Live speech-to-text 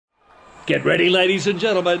Get ready, ladies and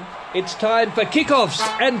gentlemen. It's time for kickoffs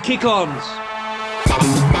and kick-ons.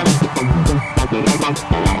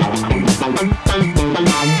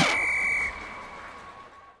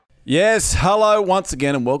 Yes, hello once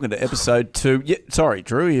again and welcome to episode 2. Yeah, sorry,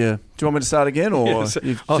 Drew, do you want me to start again? Or yes,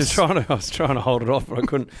 I was trying to hold it off, but I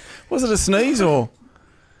couldn't. Was it a sneeze or?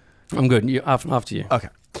 I'm good. After you. Okay.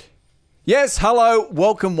 Yes, hello,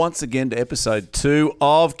 welcome once again to episode 2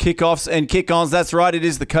 of Kickoffs and Kick-Ons. That's right, it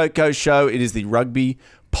is the KOKO Show. It is the rugby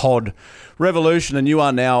pod revolution, and you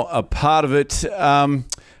are now a part of it.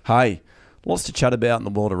 Hey, lots to chat about in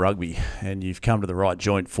the world of rugby, and you've come to the right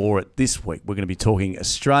joint for it. This week, we're going to be talking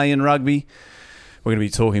Australian rugby. We're going to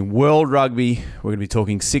be talking world rugby. We're going to be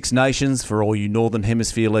talking Six Nations for all you Northern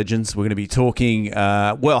Hemisphere legends. We're going to be talking, we've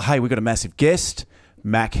got a massive guest.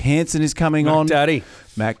 Mack Hansen is coming on.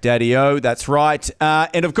 Mac Daddy-O, that's right.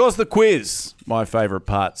 And, of course, the quiz, my favourite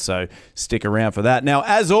part, so stick around for that. Now,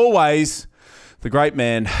 as always, the great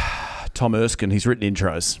man, Tom Erskine, he's written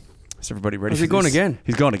intros. Is everybody ready for this? Has he gone again?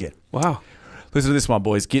 He's gone again. Wow. Listen to this one,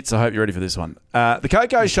 boys. GITS, I hope you're ready for this one. The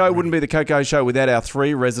KOKO Show wouldn't be the KOKO Show without our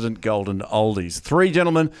 3 resident golden oldies. 3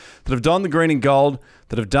 gentlemen that have donned the green and gold,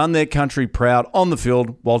 that have done their country proud on the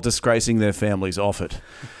field while disgracing their families off it.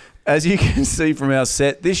 As you can see from our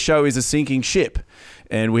set, this show is a sinking ship,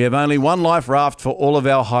 and we have only one life raft for all of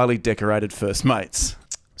our highly decorated first mates.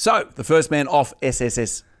 So, the first man off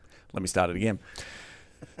SSS... Let me start it again.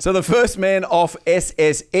 So, the first man off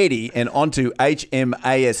SS Eddie and onto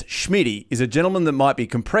HMAS Schmitty is a gentleman that might be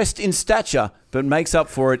compressed in stature, but makes up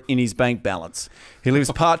for it in his bank balance. He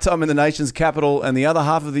lives part-time in the nation's capital and the other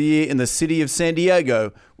half of the year in the city of San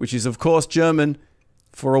Diego, which is, of course, German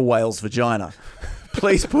for a whale's vagina.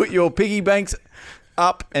 Please put your piggy banks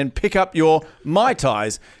up and pick up your Mai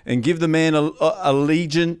Tais and give the man a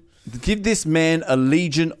legion. Give this man a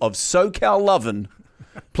legion of SoCal lovin'.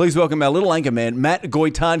 Please welcome our little anchor man, Matt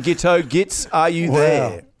Goitan Gitto. Gits, are you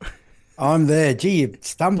there? I'm there. Gee, you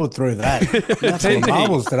stumbled through that. Nothing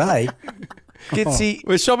marbles today. Gitsy,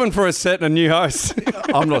 we're shopping for a set and a new host.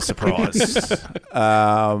 I'm not surprised.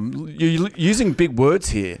 You're using big words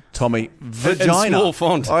here, Tommy. Vagina. In small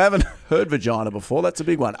font. I haven't heard vagina before. That's a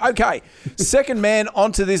big one. Okay. Second man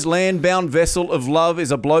onto this land-bound vessel of love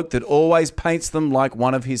is a bloke that always paints them like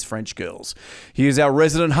one of his French girls. He is our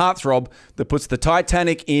resident heartthrob that puts the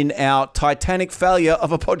Titanic in our Titanic failure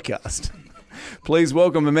of a podcast. Please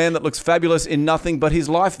welcome a man that looks fabulous in nothing but his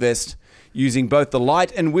life vest, using both the light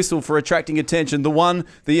and whistle for attracting attention, the one,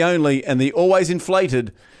 the only, and the always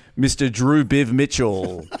inflated Mr. Drew Biv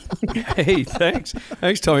Mitchell. Hey, thanks.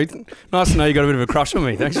 Thanks, Tommy. Nice to know you got a bit of a crush on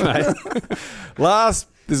me. Thanks, mate. Last,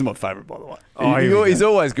 this is my favourite, by the way. He's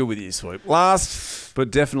always good with you, Swoop. Last, but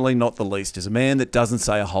definitely not the least, is a man that doesn't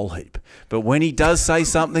say a whole heap. But when he does say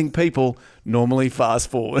something, people normally fast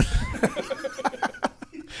forward.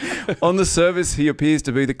 On the surface, he appears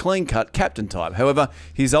to be the clean-cut captain type. However,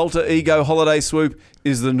 his alter ego holiday swoop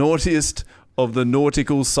is the naughtiest of the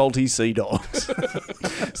nautical salty sea dogs.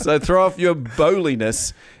 So throw off your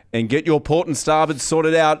bowliness and get your port and starboard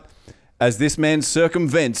sorted out as this man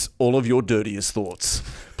circumvents all of your dirtiest thoughts.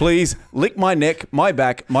 Please lick my neck, my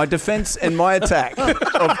back, my defence and my attack.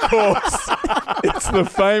 Of course, it's the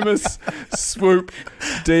famous Swoop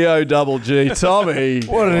D-O-double-G. Tommy.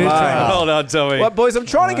 What an intro. Hold on, Tommy. Well, boys, I'm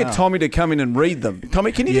trying to get Tommy to come in and read them.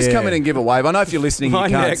 Tommy, can you just come in and give a wave? I know if you're listening, My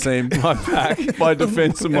you can't neck, see him. my back, My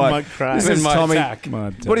defence and my crack. This is my Tommy. attack.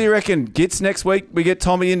 What do you reckon? Gits next week, we get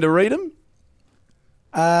Tommy in to read them?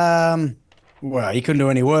 Well, you couldn't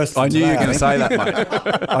do any worse. I knew you were going to say that,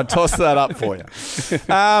 mate. I tossed that up for you.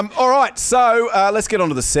 All right, so let's get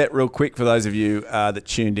onto the set real quick for those of you that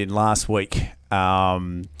tuned in last week.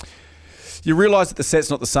 You realise that the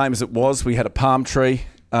set's not the same as it was. We had a palm tree.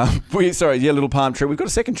 Little palm tree. We've got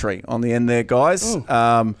a second tree on the end there, guys.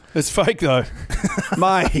 It's fake, though.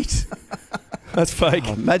 Mate. That's fake.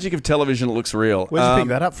 Oh, magic of television, it looks real. Where'd you pick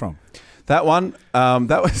that up from? That one,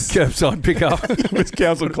 that was Curbside pickup. it was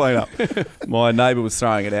council cleanup. My neighbour was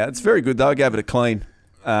throwing it out. It's very good though. I gave it a clean,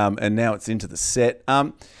 and now it's into the set.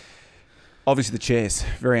 Obviously the chairs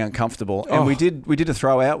very uncomfortable, and we did a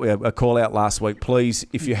throw out, a call out last week. Please,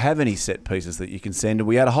 if you have any set pieces that you can send, and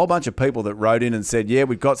we had a whole bunch of people that wrote in and said, yeah,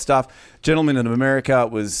 we've got stuff. Gentleman in America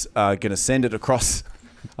was going to send it across.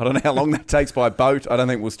 I don't know how long that takes by boat. I don't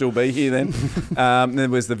think we'll still be here then. There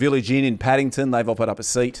was the Village Inn in Paddington. They've offered up a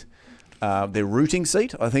seat. Their routing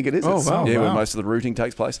seat, I think it is. Where most of the routing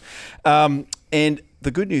takes place. And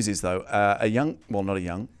the good news is, though,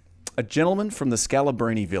 a gentleman from the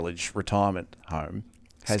Scalabrini Village retirement home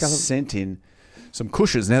has sent in some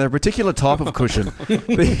cushions. Now, they're a particular type of cushion.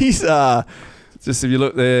 These are Just if you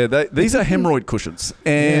look there, these are hemorrhoid cushions,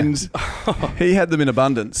 and he had them in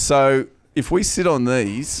abundance. So if we sit on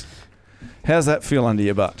these, how's that feel under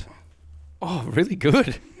your butt? Oh, really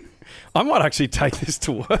good. I might actually take this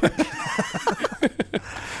to work.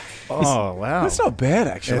 Oh, wow. That's not bad,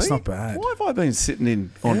 actually. Yeah, it's not bad. Why have I been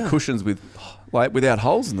sitting on cushions without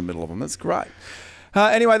holes in the middle of them? That's great.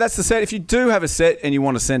 Anyway, that's the set. If you do have a set and you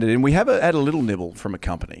want to send it in, we have had a little nibble from a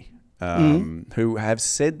company who have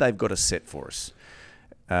said they've got a set for us.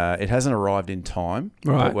 It hasn't arrived in time,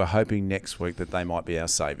 but we're hoping next week that they might be our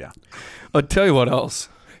saviour. I'll tell you what else.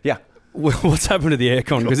 Yeah. What's happened to the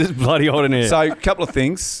aircon? Because it's bloody hot in here. So a couple of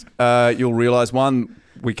things. You'll realise, one,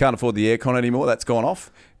 we can't afford the aircon anymore. That's gone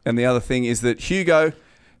off. And the other thing is that Hugo,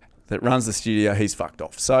 that runs the studio, he's fucked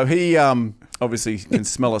off. So he obviously can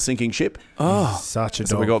smell a sinking ship. Oh, such a dog.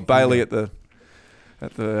 So we got Bailey at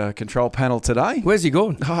the control panel today. Where's he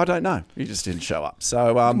gone? Oh, I don't know. He just didn't show up.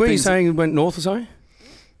 So were you saying he went north or something?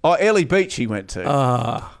 Oh, Airlie Beach he went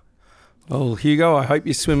to. Well, Hugo, I hope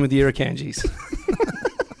you swim with the Irukandjis.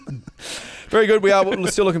 Very good. We are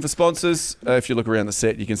still looking for sponsors. If you look around the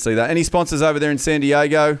set, you can see that. Any sponsors over there in San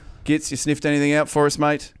Diego? Gits, you sniffed anything out for us,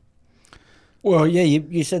 mate? Well, yeah,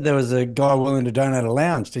 you said there was a guy willing to donate a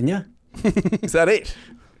lounge, didn't you? Is that it?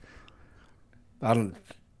 To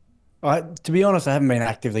be honest, I haven't been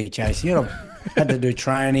actively chasing it. I've had to do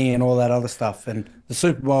training and all that other stuff, and the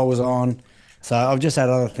Super Bowl was on, so I've just had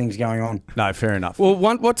other things going on. No, fair enough. Well,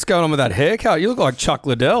 what's going on with that haircut? You look like Chuck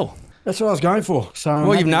Liddell. That's what I was going for. So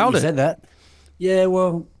well, you've nailed it. Said that. Yeah,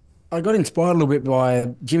 well, I got inspired a little bit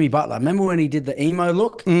by Jimmy Butler. Remember when he did the emo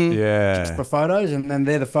look? Yeah. Just for photos, and then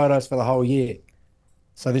they're the photos for the whole year.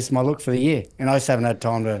 So this is my look for the year, and I just haven't had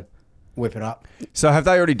time to whip it up. So have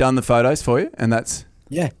they already done the photos for you? And that's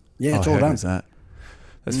yeah, it's all done.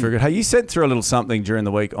 That's very good. Hey, you sent through a little something during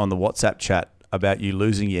the week on the WhatsApp chat about you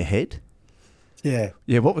losing your head. Yeah.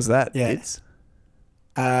 Yeah. What was that? Yeah.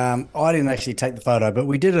 I didn't actually take the photo, but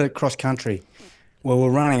we did it cross country. Well,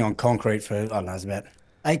 we're running on concrete for, I don't know, it's about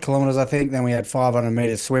 8 kilometres, I think. Then we had 500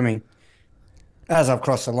 metres swimming. As I've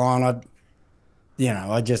crossed the line, I'd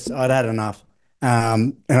had enough.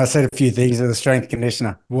 And I said a few things to the strength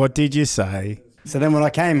conditioner. What did you say? So then when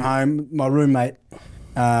I came home, my roommate,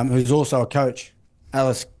 who's also a coach,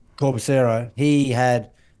 Alice Corbisiero, he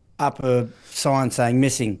had up a sign saying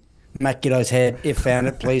missing. Matt Giddo's head. If found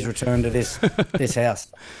it, please return to this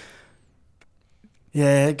house.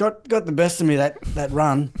 Yeah, it got the best of me that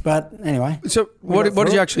run, but anyway. So what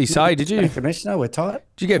did you actually say? Did you? Commissioner, we're tight.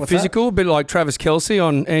 Did you get physical, a bit like Travis Kelce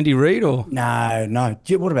on Andy Reid, or? No.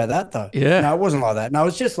 What about that though? Yeah. No, it wasn't like that. No, it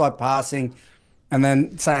was just like passing, and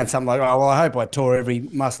then saying something like, "Oh well, I hope I tore every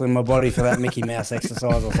muscle in my body for that Mickey Mouse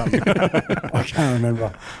exercise or something." I can't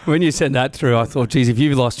remember. When you sent that through, I thought, geez, if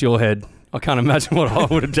you've lost your head, I can't imagine what I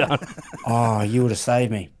would have done. Oh, you would have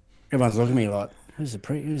saved me. Everyone's looking at me like, who's that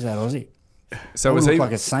Aussie? So I was would he look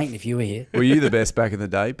like a saint if you were here? Were you the best back in the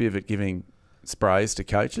day, Bivet, giving sprays to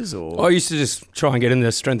coaches? Or I used to just try and get in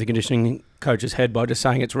the strength and conditioning coach's head by just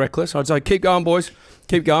saying it's reckless. I'd say, keep going, boys.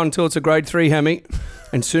 Keep going until it's a grade 3 hemi.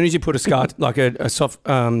 And as soon as you put a scar, like a soft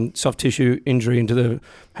tissue injury into the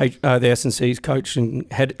S&C's coach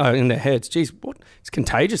and head in their heads, geez, what? It's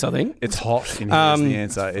contagious, I think. It's hot in here is the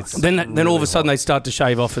answer. It's then really all of a sudden hot. they start to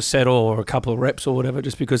shave off a set or a couple of reps or whatever,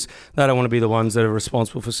 just because they don't want to be the ones that are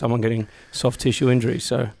responsible for someone getting soft tissue injuries.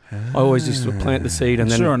 So I always used to plant the seed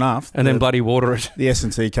and then sure enough, and then bloody water it. The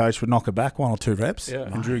S&C coach would knock it back 1 or 2 reps,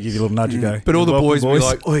 and Drew would give you a little nudge and go. But all the "Welcome, boys would be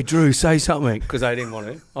like, "Oi, Drew, say something," because they didn't want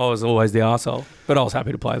to. I was always the arsehole, but I was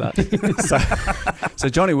happy to play that. So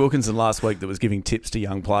Johnny Wilkinson last week that was giving tips to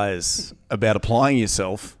young players about applying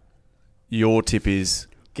yourself. Your tip is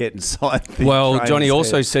get inside the Well, Johnny trainer's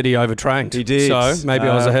also head. said he overtrained. He did. So maybe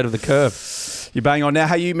I was ahead of the curve. You bang on. Now,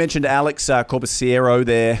 hey, you mentioned Alex Corbisiero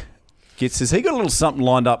there. Gits, has he got a little something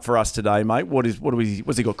lined up for us today, mate? What's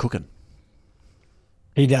he got cooking?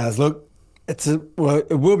 He does. Look, it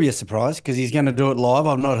will be a surprise because he's going to do it live.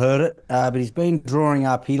 I've not heard it, but he's been drawing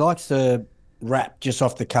up. He likes to rap just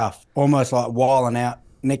off the cuff, almost like wilding out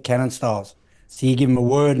Nick Cannon styles. So you give him a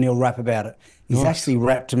word and he'll rap about it. He's actually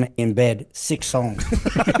rapped to me in bed 6 songs,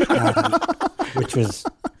 which was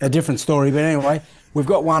a different story. But anyway, we've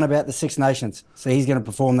got one about the Six Nations. So he's going to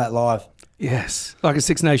perform that live. Yes. Like a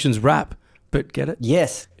Six Nations rap, but get it?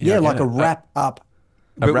 Yes. Yeah, like a wrap up.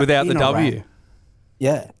 But without the in a W. rap.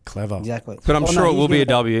 Yeah. Clever. Exactly. But I'm sure it will be a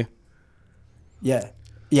W. Yeah.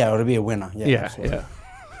 Yeah, it'll be a winner. Yeah.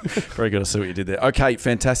 Very good. I see what you did there. Okay,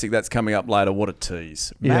 fantastic. That's coming up later. What a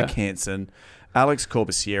tease. Mack Hansen, Alex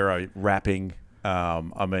Corbisiero rapping.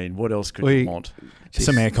 I mean, what else could you want?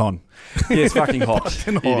 Some aircon. Yeah, it's fucking hot.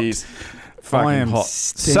 It is. fucking hot.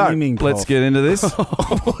 steaming So, let's cough. get into this.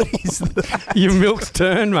 What is that? Your milk's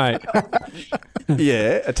turn, mate.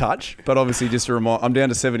 Yeah, a touch. But obviously, just a reminder, I'm down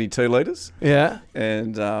to 72 litres. Yeah.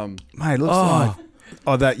 And, Mate, it looks like...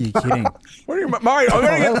 Oh, that you're kidding. what are you, mate, I'm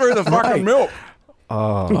going to get through the fucking milk.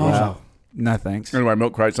 Oh, wow. No, thanks. Anyway,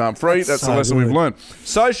 milk crates aren't free. That's the so lesson we've good. learned.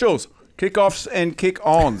 Socials, kick-offs and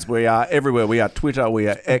kick-ons. We are everywhere. We are Twitter, we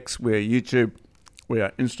are X, we are YouTube, we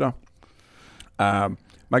are Insta.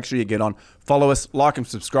 Make sure you get on. Follow us, like and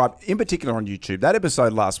subscribe, in particular on YouTube. That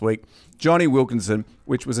episode last week, Johnny Wilkinson,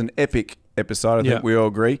 which was an epic episode, I think we all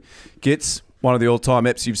agree. GITS, one of the all-time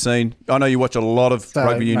eps you've seen. I know you watch a lot of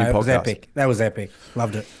rugby union It podcasts. was epic. That was epic.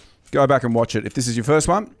 Loved it. Go back and watch it. If this is your first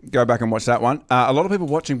one, go back and watch that one. A lot of people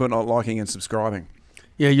watching but not liking and subscribing.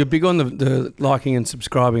 Yeah, you're big on the liking and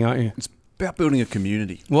subscribing, aren't you? It's about building a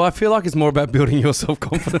community. Well, I feel like it's more about building your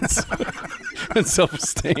self-confidence and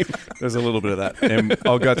self-esteem. There's a little bit of that. And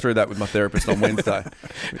I'll go through that with my therapist on Wednesday,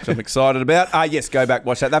 which I'm excited about. Yes, go back,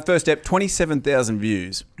 watch that. That first step, 27,000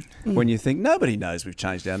 views. When you think nobody knows we've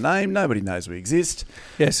changed our name, nobody knows we exist.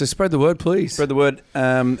 Yeah, so spread the word, please. Spread the word.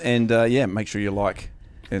 Make sure you like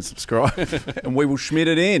and subscribe. And we will schmidt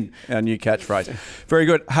it in, our new catchphrase. Very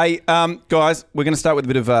good. Hey, guys, we're going to start with a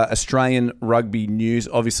bit of Australian rugby news.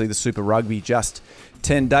 Obviously, the Super Rugby just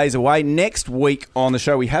 10 days away. Next week on the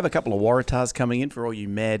show, we have a couple of Waratahs coming in for all you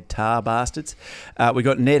mad tar bastards. We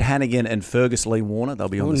got Ned Hannigan and Fergus Lee Warner. They'll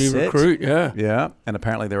be on the new set. recruit, yeah. Yeah, and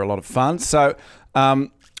apparently they're a lot of fun. So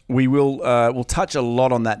we will we'll touch a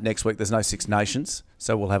lot on that next week. There's no Six Nations,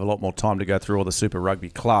 so we'll have a lot more time to go through all the Super Rugby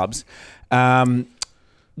clubs.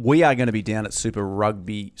 We are going to be down at Super Round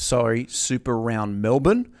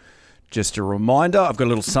Melbourne. Just a reminder, I've got a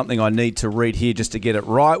little something I need to read here just to get it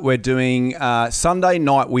right. We're doing Sunday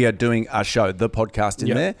night. We are doing a show, the podcast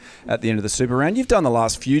in there at the end of the Super Round. You've done the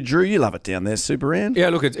last few, Drew. You love it down there, Super Round. Yeah,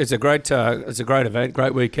 look, it's a great event,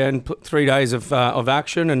 great weekend, 3 days of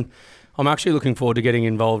action, and I'm actually looking forward to getting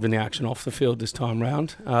involved in the action off the field this time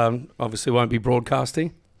round. Obviously, won't be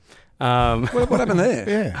broadcasting. What happened there?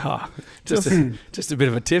 Yeah. Just a bit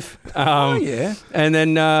of a tiff. Yeah. And then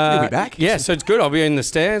You'll be back. Yeah, so it's good. I'll be in the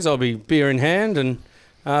stands. I'll be beer in hand, and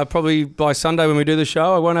probably by Sunday when we do the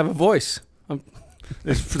show, I won't have a voice.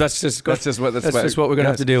 That's just what we're going to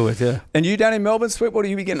have to deal with. Yeah. And you down in Melbourne, Sweet, what are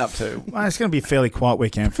you be getting up to? Well, it's going to be a fairly quiet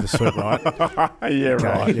weekend for the Sweep, right? Yeah,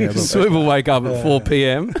 right. Yeah, Sweep will wake up at 4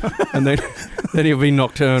 p.m. and then he'll be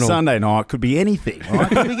nocturnal. Sunday night could be anything,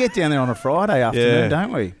 right? We get down there on a Friday afternoon,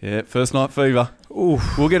 don't we? Yeah, first night fever.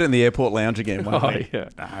 Oof. We'll get it in the airport lounge again. Won't we? Yeah.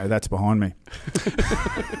 No, that's behind me.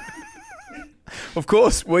 Of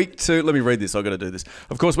course, week 2, let me read this, I've got to do this.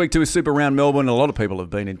 Of course, week 2 is Super Round Melbourne. A lot of people have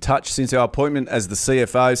been in touch since our appointment as the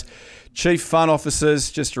CFOs. Chief Fun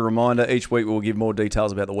Officers, just a reminder, each week we'll give more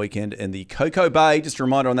details about the weekend and the Cocoa Bay. Just a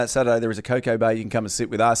reminder, on that Saturday there is a Cocoa Bay. You can come and sit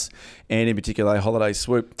with us, and in particular, Holiday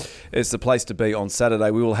Swoop. It's the place to be on Saturday.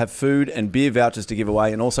 We will have food and beer vouchers to give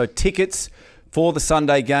away, and also tickets for the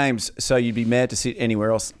Sunday games, so you'd be mad to sit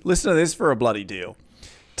anywhere else. Listen to this for a bloody deal.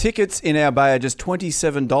 Tickets in our bay are just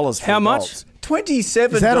 $27 for How much? adults.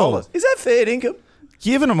 $27. Is that all? Is that fair income?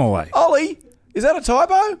 Giving them away. Ollie, is that a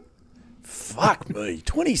typo? Fuck me,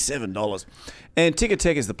 $27. And Ticket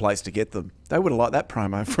Tech is the place to get them. They would have liked that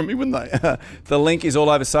promo from me, wouldn't they? The link is all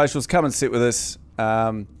over socials. Come and sit with us.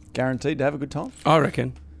 Guaranteed to have a good time. I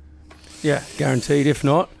reckon. Yeah, guaranteed. If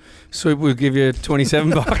not, Sweep will give you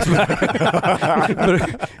 $27 back.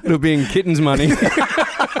 But it'll be in kittens' money.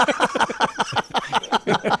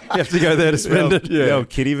 You have to go there to spend it. Yeah. The old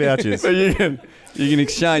kitty vouchers. You can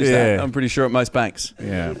exchange that, Yeah. I'm pretty sure, at most banks.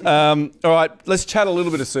 Yeah. All right, let's chat a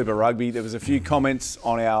little bit of Super Rugby. There was a few comments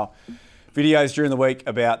on our videos during the week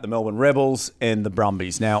about the Melbourne Rebels and the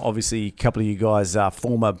Brumbies. Now, obviously, a couple of you guys are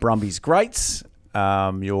former Brumbies greats.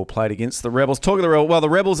 You all played against the Rebels. Talk of the Rebels. Well, the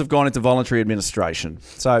Rebels have gone into voluntary administration.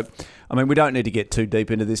 So, I mean, we don't need to get too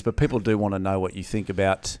deep into this, but people do want to know what you think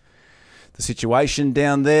about the situation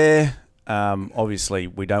down there. Obviously,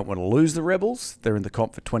 we don't want to lose the Rebels. They're in the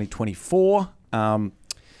comp for 2024.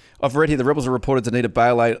 I've read here the Rebels are reported to need a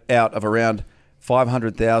bailout of around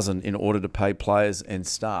 $500,000 in order to pay players and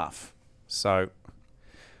staff. So,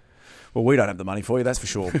 well, we don't have the money for you, that's for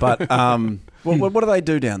sure. But what do they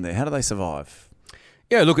do down there? How do they survive?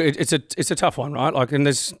 Yeah, look, it's a tough one, right? Like, and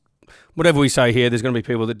there's whatever we say here, there's going to be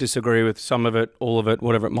people that disagree with some of it, all of it,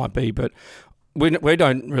 whatever it might be. But we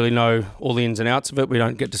don't really know all the ins and outs of it. We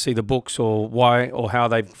don't get to see the books or why or how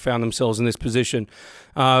they've found themselves in this position.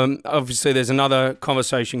 Obviously, there's another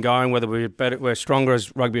conversation going whether we're stronger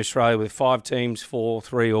as Rugby Australia with 5 teams, 4,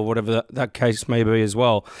 3, or whatever that case may be as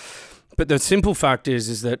well. But the simple fact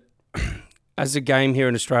is that as a game here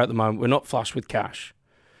in Australia at the moment, we're not flush with cash.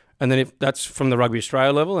 And then if that's from the Rugby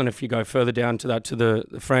Australia level, and if you go further down to that, to the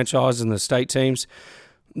franchise and the state teams,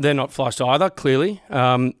 they're not flushed either, clearly.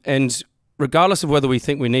 And regardless of whether we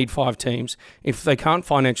think we need 5 teams, if they can't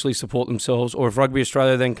financially support themselves, or if Rugby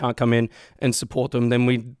Australia then can't come in and support them, then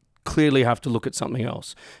we clearly have to look at something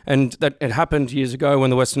else. And that it happened years ago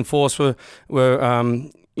when the Western Force were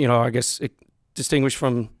I guess, distinguished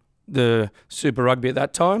from the Super Rugby at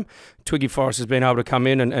that time. Twiggy Forest has been able to come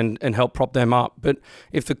in and help prop them up. But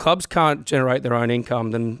if the clubs can't generate their own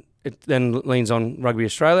income, then it then leans on Rugby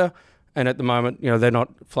Australia. And at the moment, they're not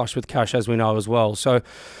flush with cash, as we know as well. So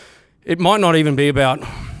it might not even be about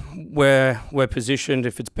where we're positioned,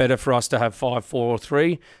 if it's better for us to have 5, 4 or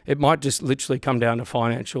 3. It might just literally come down to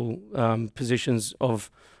financial positions of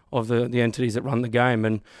the entities that run the game.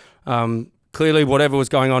 And clearly, whatever was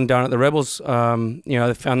going on down at the Rebels,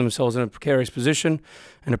 they found themselves in a precarious position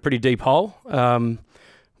and a pretty deep hole.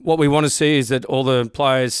 What we want to see is that all the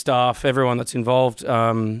players, staff, everyone that's involved,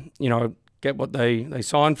 get what they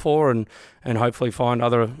signed for, and hopefully find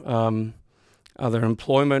other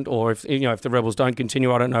employment, or if the Rebels don't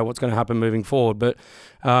continue, I don't know what's going to happen moving forward. But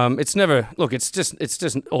it's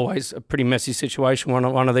just always a pretty messy situation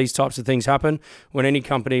when one of these types of things happen. When any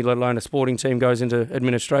company, let alone a sporting team, goes into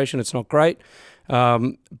administration, it's not great.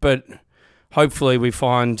 But hopefully we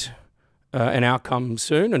find an outcome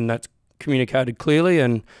soon, and that's communicated clearly,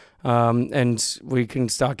 and we can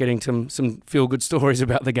start getting some feel-good stories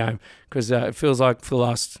about the game, because it feels like for the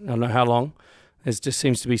last, I don't know how long, there just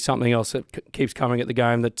seems to be something else that keeps coming at the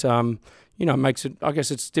game that, makes it, I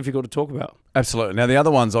guess it's difficult to talk about. Absolutely. Now, the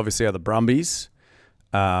other ones obviously are the Brumbies,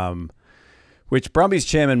 which Brumbies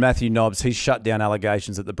chairman Matthew Nobbs, he's shut down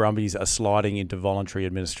allegations that the Brumbies are sliding into voluntary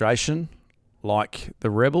administration like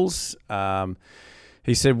the Rebels.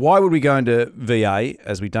 He said, "Why would we go into VA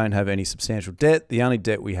as we don't have any substantial debt? The only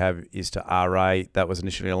debt we have is to RA. That was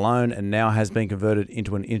initially a loan and now has been converted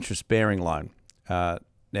into an interest-bearing loan."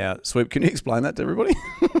 Now, Sweep, can you explain that to everybody?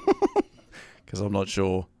 Because I'm not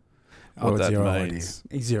sure what that means.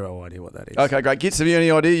 Zero idea what that is. Okay, great. Gits, have you any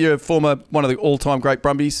idea? You're one of the all-time great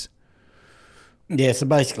Brumbies. Yeah, so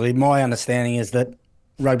basically my understanding is that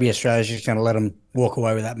Rugby Australia is just going to let them walk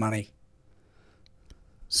away with that money.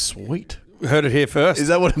 Sweet. Heard it here first. Is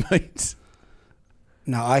that what it means?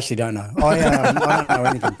 No, I actually don't know. I don't know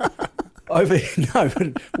anything.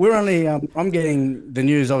 But we're only. I'm getting the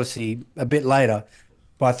news obviously a bit later,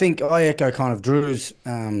 but I think I echo kind of Drew's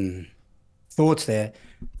thoughts there,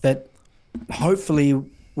 that hopefully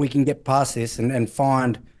we can get past this and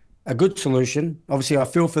find a good solution. Obviously, I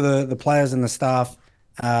feel for the players and the staff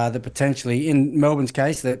that potentially, in Melbourne's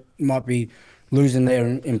case, that might be losing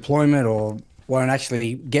their employment or won't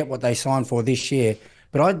actually get what they signed for this year.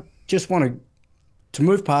 But I just want to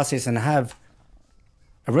move past this and have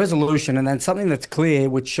a resolution, and then something that's clear,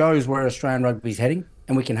 which shows where Australian rugby is heading,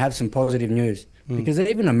 and we can have some positive news. Because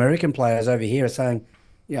even American players over here are saying,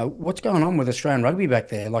 what's going on with Australian rugby back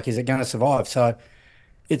there? Like, is it going to survive? So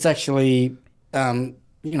it's actually, a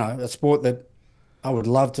sport that I would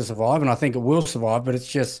love to survive, and I think it will survive, but it's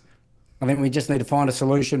just, I think we just need to find a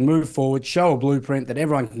solution, move forward, show a blueprint that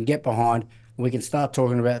everyone can get behind, and we can start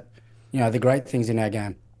talking about, the great things in our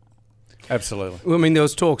game. Absolutely. Well, I mean, there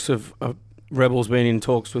was talks of Rebels being in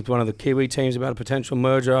talks with one of the Kiwi teams about a potential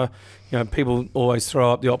merger. People always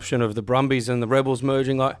throw up the option of the Brumbies and the Rebels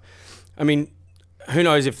merging. Who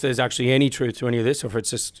knows if there's actually any truth to any of this, or if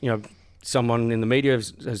it's just, someone in the media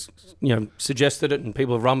has suggested it and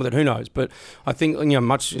people have run with it. Who knows? But I think,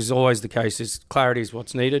 much is always the case, is clarity is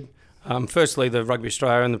what's needed. Firstly, the Rugby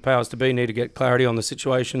Australia and the powers to be need to get clarity on the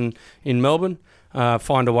situation in Melbourne,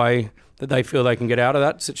 find a way that they feel they can get out of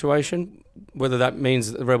that situation, whether that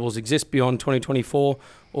means that the Rebels exist beyond 2024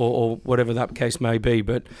 or whatever that case may be.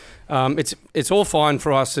 But it's all fine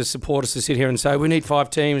for us as supporters to sit here and say we need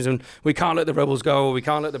 5 teams and we can't let the Rebels go, or we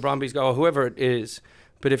can't let the Brumbies go, or whoever it is.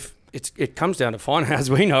 But if it comes down to finance,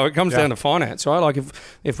 as we know, it comes down to finance, right? Like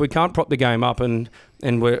if we can't prop the game up and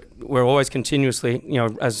we're always continuously,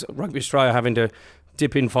 as Rugby Australia having to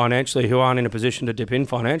dip in financially, who aren't in a position to dip in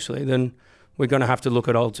financially, then we're going to have to look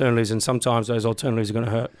at alternatives, and sometimes those alternatives are going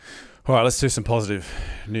to hurt. All right, let's do some positive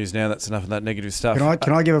news now. That's enough of that negative stuff.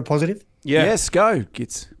 Can I give a positive? Yeah. Yes, go,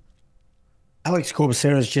 Gits. Alex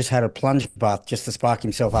Corbisiero's just had a plunge bath just to spark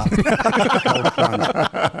himself up.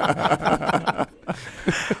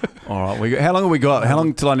 All right, how long have we got? How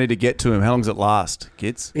long till I need to get to him? How long does it last,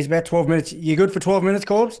 Gits? He's about 12 minutes. You good for 12 minutes,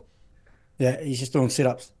 Corbs? Yeah, he's just doing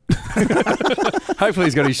sit-ups. Hopefully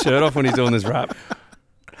he's got his shirt off when he's doing this rap.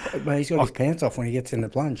 But he's got his pants off when he gets in the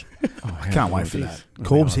plunge. I can't wait for that.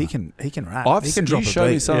 Corbs, he can rap. He can drop a show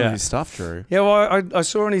me beat. some of his stuff, Drew. Yeah, well, I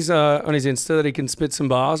saw on his Insta that he can spit some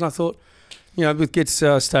bars, and I thought, you know, with Gits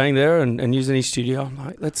staying there and using his studio, I'm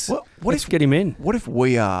like, let's get him in. What if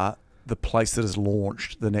we are the place that has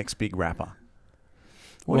launched the next big rapper?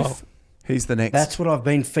 What if he's the next? That's what I've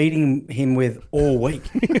been feeding him with all week.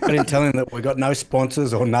 I didn't tell him that we got no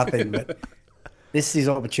sponsors or nothing, but this is his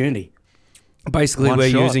opportunity. Basically, we're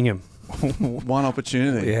using him. One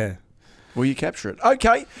opportunity. Yeah. Will you capture it?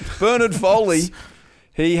 Okay. Bernard Foley,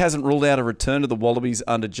 he hasn't ruled out a return to the Wallabies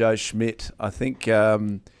under Joe Schmidt. I think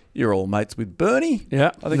you're all mates with Bernie.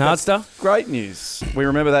 Yeah. I think that's great news. We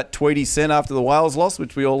remember that tweet he sent after the Wales loss,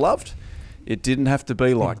 which we all loved. It didn't have to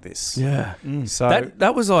be like this. Yeah. So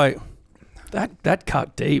that was like that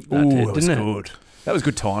cut deep. That was good. That was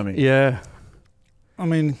good timing. Yeah. I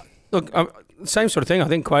mean, look, same sort of thing. I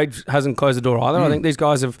think Quade hasn't closed the door either. I think these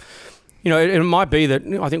guys have, you know, it might be that,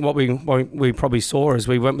 I think what we probably saw as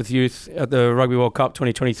we went with youth at the Rugby World Cup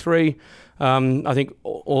 2023, I think a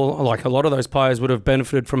lot of those players would have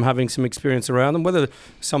benefited from having some experience around them, whether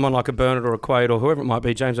someone like a Bernard or a Quade or whoever it might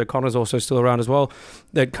be. James O'Connor's also still around as well,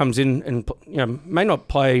 that comes in and, you know, may not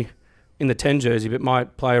play in the 10 jersey, but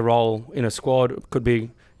might play a role in a squad. It could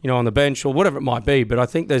be, you know, on the bench or whatever it might be. But I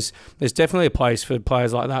think there's definitely a place for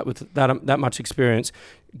players like that with that much experience.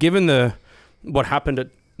 Given what happened at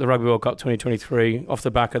the Rugby World Cup 2023, off the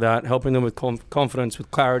back of that, helping them with confidence, with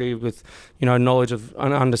clarity, with, you know, knowledge of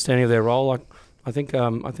understanding of their role. I think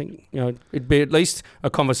you know, it'd be at least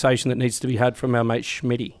a conversation that needs to be had from our mate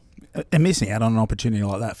Schmitty. And missing out on an opportunity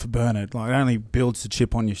like that for Bernard, like, it only builds the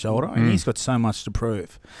chip on your shoulder, and he's got so much to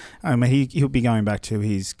prove. I mean, he'll be going back to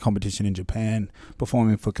his competition in Japan,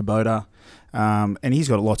 performing for Kubota, and he's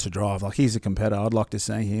got lots of drive. Like, he's a competitor. I'd like to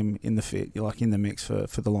see him in the mix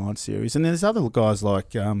for the Lions series. And there's other guys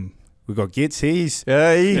like we've got Gits. He's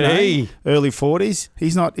early 40s.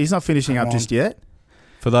 He's not finishing up just yet.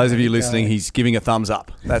 For those of you listening, he's giving a thumbs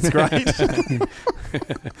up. That's great.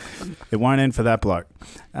 It won't end for that bloke.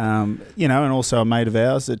 You know, and also a mate of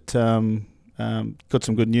ours that got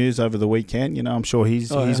some good news over the weekend. You know, I'm sure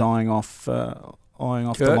he's eyeing off the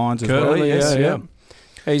Lions as well. Yeah.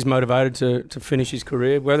 He's motivated to finish his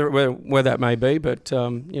career, where that may be. But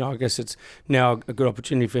you know, I guess it's now a good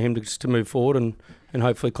opportunity for him to move forward and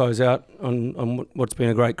hopefully close out on what's been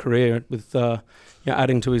a great career with you know,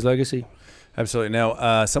 adding to his legacy. Absolutely.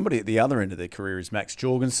 Now, somebody at the other end of their career is Max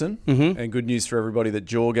Jorgensen. And good news for everybody that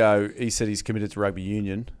Jorgo, he said he's committed to rugby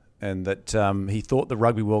union and that he thought the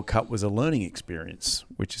Rugby World Cup was a learning experience,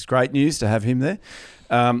 which is great news to have him there.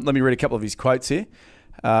 Let me read a couple of his quotes here.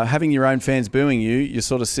 Having your own fans booing you, you're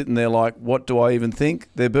sort of sitting there like, what do I even think?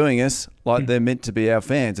 They're booing us like they're meant to be our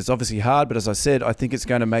fans. It's obviously hard, but as I said, I think it's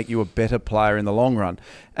going to make you a better player in the long run.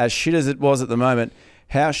 As shit as it was at the moment,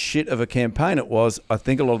 how shit of a campaign it was, I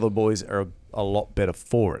think a lot of the boys are a lot better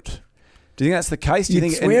for it. Do you think that's the case? Do you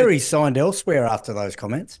think swear he signed elsewhere after those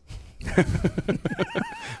comments?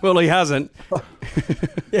 Well, he hasn't.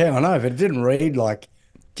 Yeah, I know, but it didn't read like,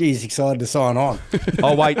 geez, excited to sign on.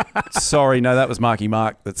 Oh, wait. Sorry. No, that was Marky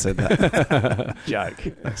Mark that said that.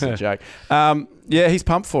 Joke. That's a joke. Yeah, he's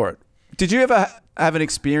pumped for it. Did you ever have an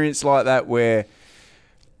experience like that where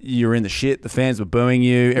you were in the shit, the fans were booing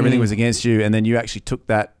you, everything was against you, and then you actually took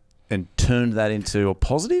that and turned that into a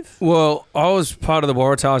positive? Well, I was part of the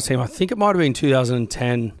Waratahs team. I think it might have been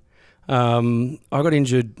 2010. I got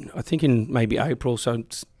injured, I think in maybe April, so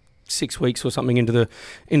 6 weeks or something into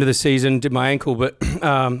the season. Did my ankle, but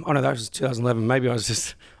oh no, that was 2011. Maybe I was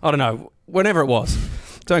just, I don't know, whenever it was.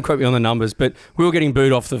 Don't quote me on the numbers, but we were getting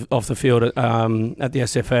booed off the field at the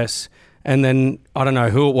SFS. And then, I don't know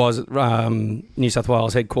who it was at New South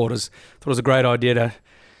Wales headquarters, thought it was a great idea to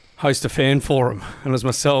host a fan forum. And it was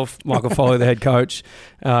myself, Michael Foley, the head coach,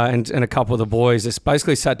 and a couple of the boys. Just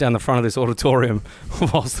basically sat down the front of this auditorium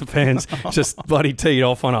whilst the fans just bloody teed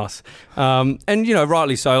off on us. And, you know,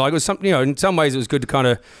 rightly so. Like, it was something, you know, in some ways it was good to kind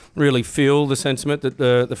of really feel the sentiment that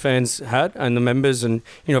the fans had and the members. And,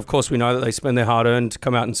 you know, of course we know that they spend their hard-earned to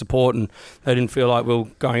come out and support, and they didn't feel like we were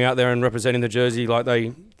going out there and representing the jersey like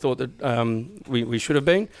they thought that we should have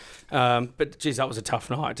been. But, geez, that was a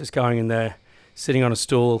tough night, just going in there, sitting on a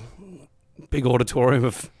stool, big auditorium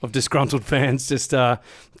of disgruntled fans, just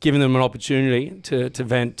giving them an opportunity to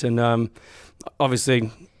vent. And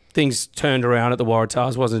obviously things turned around at the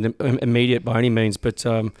Waratahs. Wasn't immediate by any means, but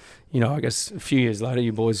you know, I guess a few years later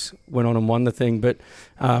you boys went on and won the thing. But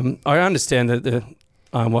I understand that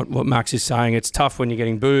what Max is saying. It's tough when you're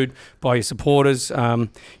getting booed by your supporters. You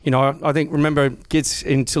know, I think, remember Gits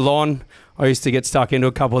in Toulon, I used to get stuck into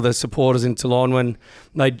a couple of the supporters in Toulon when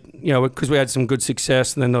they, because we had some good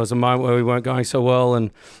success, and then there was a moment where we weren't going so well,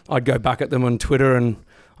 and I'd go back at them on Twitter, and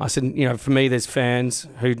I said, for me, there's fans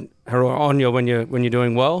who are on you when you're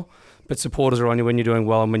doing well, but supporters are on you when you're doing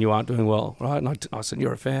well and when you aren't doing well, right? And I said,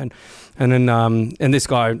 you're a fan. And then and this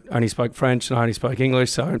guy only spoke French and I only spoke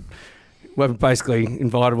English, so we basically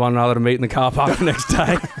invited one another to meet in the car park the next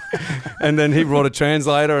day. And then he brought a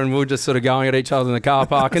translator and we were just sort of going at each other in the car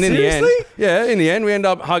park. And in the end, we ended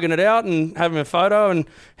up hugging it out and having a photo. And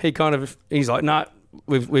he's like, no,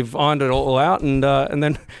 we've ironed it all out. And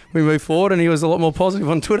then we moved forward and he was a lot more positive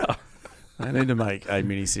on Twitter. They need to make a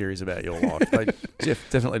mini-series about your life. They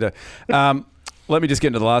definitely do. Let me just get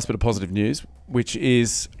into the last bit of positive news, which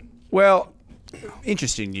is, well,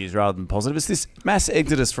 interesting news rather than positive. It's this mass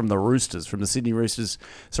exodus from the Roosters, from the Sydney Roosters.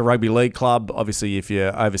 It's a rugby league club. Obviously, if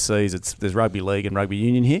you're overseas, there's rugby league and rugby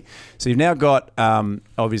union here. So you've now got,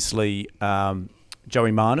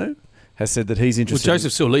 Joey Manu has said that he's interested. Well,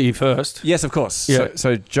 Joseph still leave first. Yes, of course. Yeah.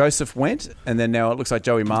 So Joseph went, and then now it looks like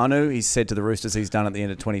Joey Manu, he's said to the Roosters he's done at the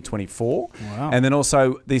end of 2024. Wow. And then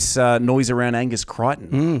also this noise around Angus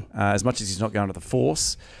Crichton. As much as he's not going to the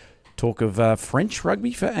Force, talk of French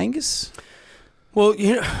rugby for Angus. Well,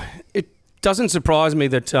 it doesn't surprise me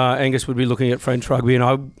that Angus would be looking at French rugby, and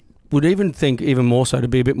I would even think even more so to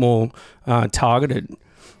be a bit more targeted.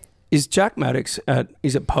 Is Jack Maddox at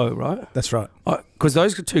Poe, right? That's right. Because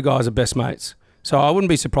those two guys are best mates. So I wouldn't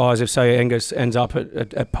be surprised if, say, Angus ends up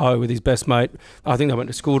at Poe with his best mate. I think they went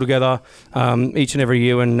to school together. Each and every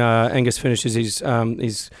year when Angus finishes his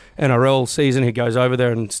NRL season, he goes over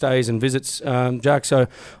there and stays and visits Jack. So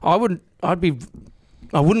I wouldn't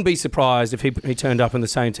be surprised if he turned up in the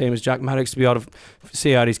same team as Jack Maddox to be able to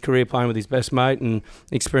see out his career playing with his best mate and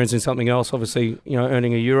experiencing something else. Obviously,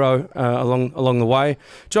 earning a Euro along the way.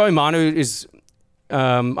 Joey Manu is,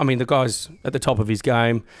 the guy's at the top of his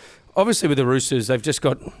game. Obviously, with the Roosters, they've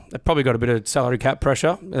probably got a bit of salary cap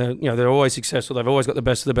pressure. They're always successful. They've always got the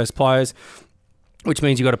best of the best players, which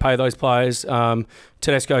means you've got to pay those players.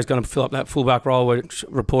 Tedesco is going to fill up that fullback role, which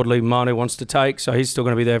reportedly Manu wants to take, so he's still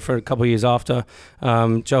going to be there for a couple of years after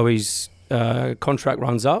Joey's contract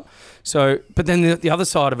runs up. So, but then the other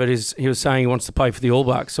side of it is he was saying he wants to play for the All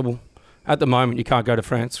Blacks. So at the moment, you can't go to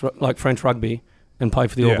France, like French rugby, and play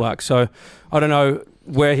for the All Blacks. So I don't know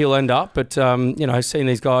where he'll end up, but seeing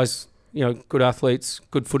these guys, good athletes,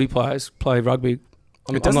 good footy players play rugby.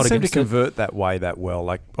 It doesn't seem to convert that way that well.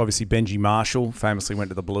 Like, obviously, Benji Marshall famously went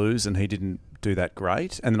to the Blues and he didn't do that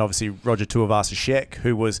great. And then, obviously, Roger Tuivasa-Sheck,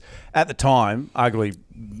 who was, at the time, arguably,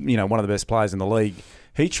 one of the best players in the league,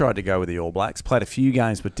 he tried to go with the All Blacks, played a few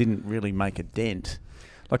games but didn't really make a dent.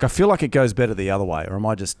 Like, I feel like it goes better the other way, or am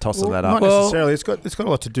I just tossing that up? Not necessarily. It's got a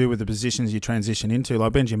lot to do with the positions you transition into.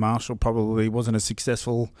 Like, Benji Marshall probably wasn't as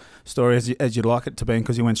successful story as you'd like it to be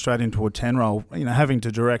because he went straight into a 10 role. Having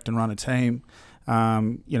to direct and run a team,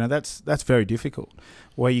 that's very difficult.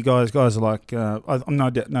 Where you guys are like, I'm no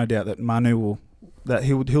doubt that Manu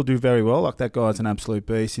he'll do very well. Like, that guy's an absolute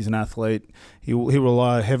beast. He's an athlete. He'll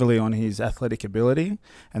rely heavily on his athletic ability,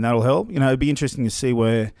 and that'll help. It'd be interesting to see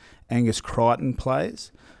where Angus Crichton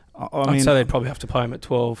plays. I'd say they'd probably have to play him at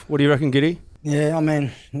 12. What do you reckon, Giddy? Yeah, I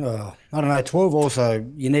don't know. 12 also,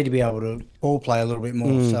 you need to be able to ball play a little bit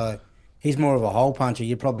more. So he's more of a hole puncher.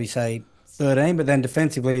 You'd probably say 13, but then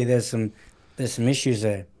defensively there's some issues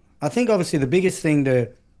there. I think obviously the biggest thing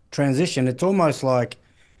to transition, it's almost like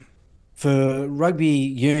for rugby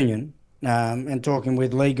union and talking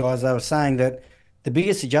with league guys, they were saying that the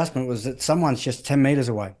biggest adjustment was that someone's just 10 metres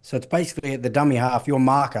away. So it's basically at the dummy half, your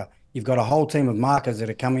marker. You've got a whole team of markers that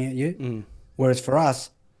are coming at you. Whereas for us,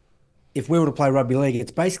 if we were to play rugby league,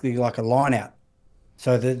 it's basically like a line out.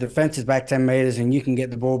 So the defence is back 10 metres and you can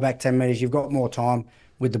get the ball back 10 metres. You've got more time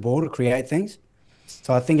with the ball to create things.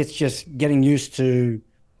 So I think it's just getting used to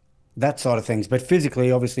that side of things. But physically,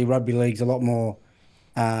 obviously, rugby league's a lot more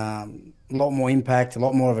impact, a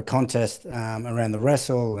lot more of a contest around the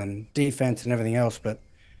wrestle and defence and everything else. But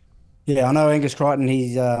yeah, I know Angus Crichton,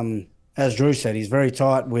 he's, as Drew said, he's very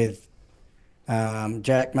tight with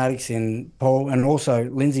Jack Maddox and Paul and also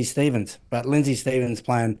Lindsay Stevens. But Lindsay Stevens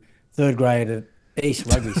playing third grade at East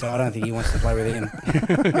Rugby, so I don't think he wants to play with him.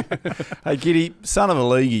 Hey, Giddy, son of a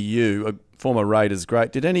leaguey, you, a former Raiders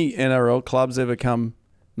great. Did any NRL clubs ever come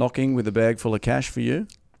knocking with a bag full of cash for you?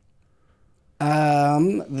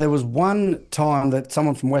 There was one time that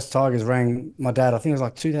someone from West Tigers rang my dad, I think it was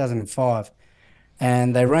like 2005,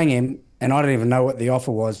 and they rang him, and I didn't even know what the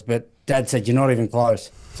offer was, but Dad said, you're not even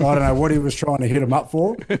close. So I don't know what he was trying to hit him up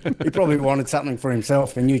for. He probably wanted something for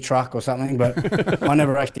himself, a new truck or something, but I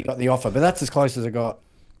never actually got the offer. But that's as close as I got.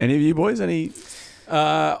 Any of you boys? Any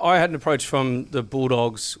I had an approach from the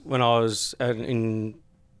Bulldogs when I was in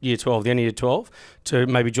year 12, the end of year 12, to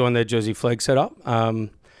maybe join their Jersey flag setup.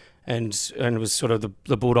 And it was sort of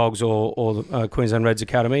the Bulldogs or the Queensland Reds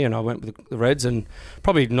Academy, and I went with the Reds, and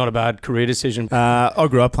probably not a bad career decision. I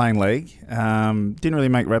grew up playing league. Didn't really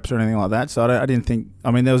make reps or anything like that, so I didn't think.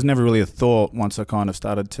 I mean, there was never really a thought once I kind of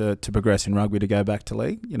started to progress in rugby to go back to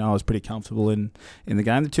league. You know, I was pretty comfortable in the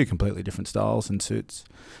game. They're two completely different styles and suits.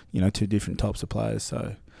 You know, two different types of players.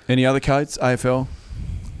 So, any other codes? AFL,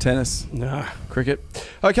 tennis, no, cricket.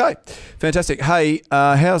 Okay, fantastic. Hey,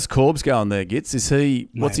 how's Corbs going there, Gits? Is he?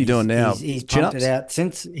 What's he doing now? He's pumped it out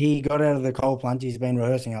since he got out of the cold plunge. He's been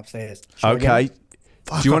rehearsing upstairs. Okay.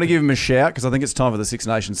 Do you want to give him a shout? Because I think it's time for the Six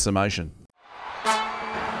Nations summation.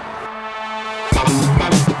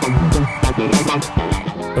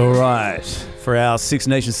 All right, for our Six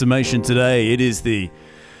Nations summation today, it is the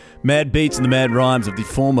mad beats and the mad rhymes of the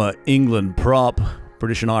former England prop,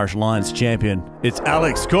 British and Irish Lions champion. It's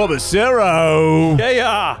Alex Corbisiero.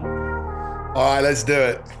 Yeah. All right, let's do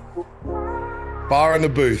it. Bar in the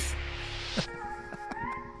booth.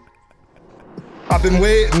 I've been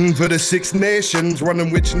waiting for the Six Nations,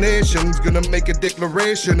 wondering which nation's gonna make a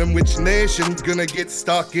declaration and which nation's gonna get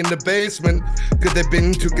stuck in the basement because they've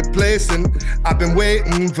been too complacent. I've been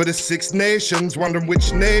waiting for the Six Nations, wondering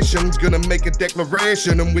which nation's gonna make a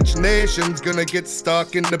declaration and which nation's gonna get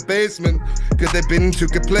stuck in the basement because they've been too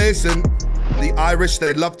complacent. The Irish,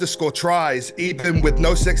 they love to score tries, even with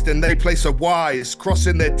no sexton, they play so wise,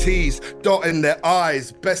 crossing their T's, dotting their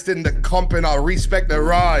I's, best in the comp and I respect their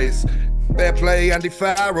rise. Fair play, Andy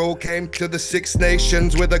Farrell came to the Six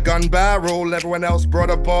Nations with a gun barrel. Everyone else brought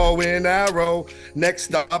a bow and arrow.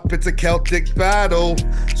 Next up, it's a Celtic battle.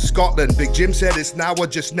 Scotland, Big Jim said it's now or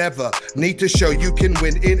just never. Need to show you can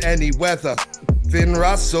win in any weather. Finn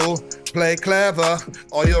Russell, play clever,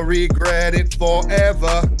 or you'll regret it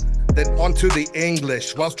forever. Then onto the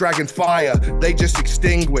English, whilst dragging fire, they just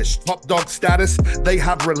extinguished. Top dog status, they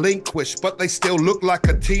have relinquished, but they still look like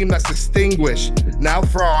a team that's distinguished. Now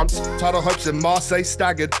France, title hopes in Marseille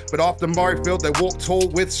staggered, but after Murrayfield, they walk tall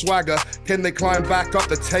with swagger. Can they climb back up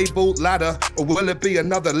the table ladder, or will it be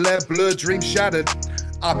another Le Bleu dream shattered?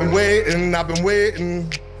 I've been waiting, I've been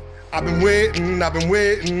waiting, I've been waiting, I've been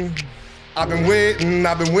waiting, I've been waiting,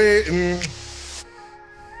 I've been waiting.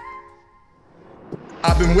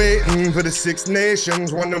 I've been waiting for the Six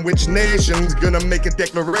Nations, wondering which nation's gonna make a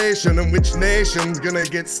declaration and which nation's gonna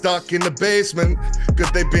get stuck in the basement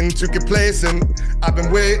because they've been too complacent. I've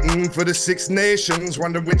been waiting for the Six Nations,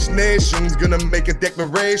 wondering which nation's gonna make a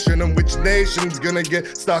declaration and which nation's gonna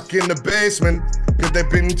get stuck in the basement because they've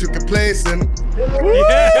been too complacent.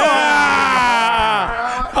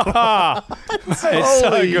 Yeah! It's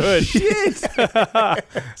so good. Shit.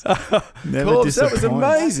 Never Corbs, that was disappoint.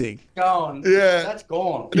 amazing. Gone. Yeah. That's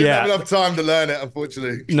gone. Didn't Yeah. have enough time to learn it,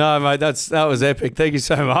 unfortunately. No, mate, that was epic. Thank you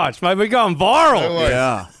so much, mate. We're going viral. No worries.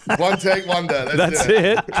 Yeah. One take wonder. That's do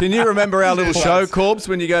it. Can you remember our little show, Class. Corbs,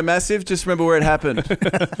 when you go massive? Just remember where it happened.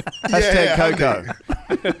 Hashtag KOKO.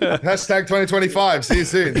 Hashtag 2025. See you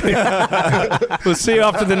soon. We'll see you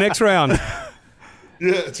after the next round.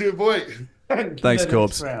 Yeah, to your point. Thanks,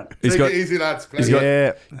 Corbs. He's Take got, it easy, lads. he's got-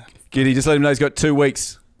 Yeah. Giddy, just let him know he's got 2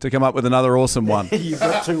 weeks to come up with another awesome one. You've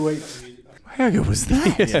got 2 weeks. How good was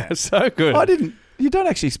that? Yeah, so good. You don't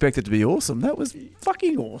actually expect it to be awesome. That was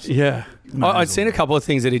fucking awesome. Yeah. I'd seen a couple of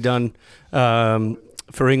things that he'd done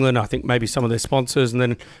for England. I think maybe some of their sponsors, and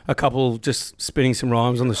then a couple just spinning some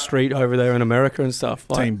rhymes on the street over there in America and stuff.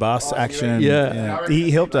 Like, Team bus action. Yeah.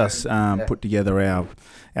 He helped us put together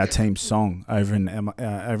our team song over in the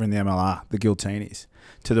MLR, the Guiltinis,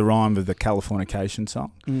 to the rhyme of the Californication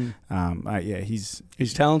song.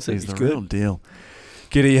 He's talented. He's the good. real deal.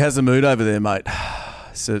 Giddy has a mood over there, mate.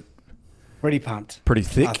 So Pretty pumped. pretty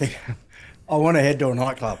thick. I think I want to head to a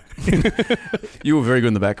nightclub. You were very good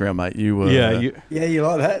in the background, mate. You were. Yeah, Yeah, you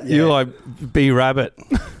like that? Yeah. you're like B Rabbit.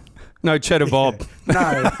 No Cheddar Bob. No.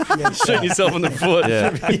 Yeah, Shoot yourself in the foot. Yeah.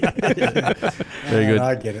 Very good.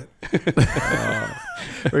 I get it.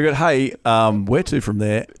 Very good. Hey, where to from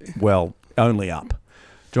there? Well, only up.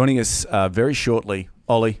 Joining us very shortly,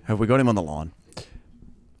 Ollie. Have we got him on the line?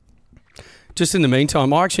 Just in the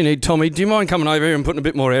meantime, I actually need Tommy. Do you mind coming over here and putting a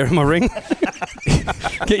bit more air in my ring?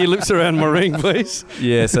 Get your lips around my ring, please.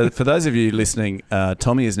 Yeah, so for those of you listening,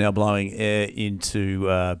 Tommy is now blowing air into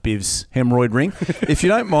Biv's hemorrhoid ring. If you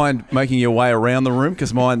don't mind making your way around the room,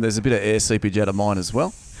 because there's a bit of air seepage out of mine as well.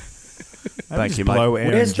 Thank you, mate. blow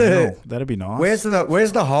air Where's in general. That'd be nice.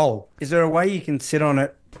 Where's the hole? Is there a way you can sit on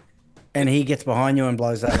it and he gets behind you and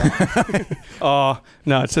blows that up? Oh,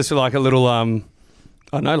 no, it's just like a little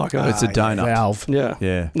I know, like It's a donut. Valve. yeah,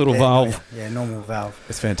 Yeah. little valve. Yeah, normal valve.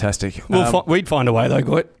 It's fantastic. We'd find a way though,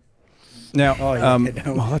 Goit. Now, Oh, yeah.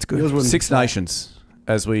 that's good. Yours wouldn't Six be Nations,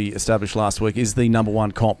 as we established last week, is the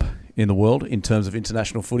 #1 comp in the world in terms of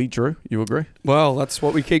international footy. Drew, you agree? Well, that's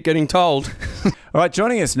what we keep getting told. All right,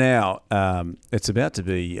 joining us now, it's about to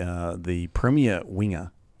be the premier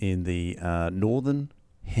winger in the Northern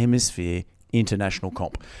Hemisphere international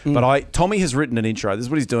comp. But Tommy has written an intro. This is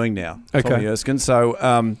what he's doing now, Okay. Tommy Erskine. So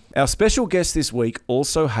our special guest this week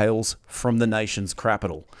also hails from the nation's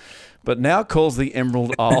capital, but now calls the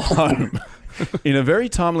Emerald Isle home. In a very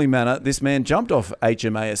timely manner, this man jumped off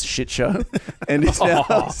HMAS shit show and is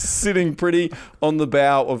now sitting pretty on the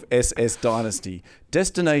bow of SS Dynasty,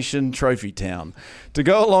 destination Trophy Town. To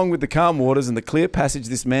go along with the calm waters and the clear passage,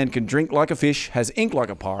 this man can drink like a fish, has ink like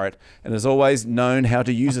a pirate, and has always known how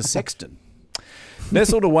to use a sextant.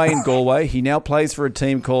 Nestled away in Galway, he now plays for a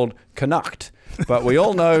team called Connacht. But we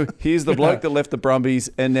all know he's the bloke that left the Brumbies,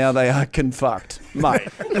 and now they are confucked, mate.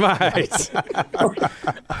 Mate.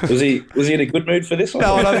 Was he in a good mood for this one?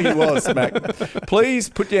 No, I don't think he was, Mac. Please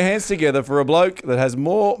put your hands together for a bloke that has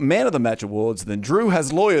more Man of the Match awards than Drew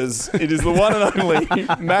has lawyers. It is the one and only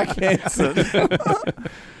Mack Hansen.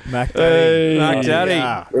 Mac Hey. Mac Daddy.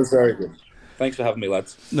 Yeah. It was very good. Thanks for having me,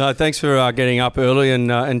 lads. No, thanks for getting up early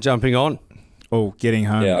and jumping on. Oh, getting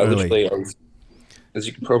home Yeah, early. as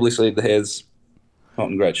you can probably see, the hair's not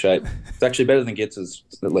in great shape. It's actually better than GITS,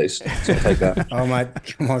 at least. So I'll take that. Oh, mate,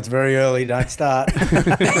 come on, it's very early. Don't start.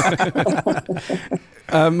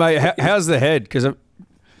 Mate, how's the head? Because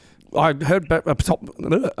I heard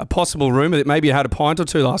a possible rumour that maybe you had a pint or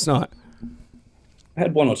two last night. I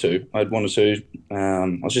had one or two. I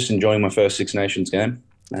was just enjoying my first Six Nations game,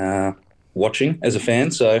 watching as a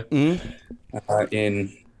fan. So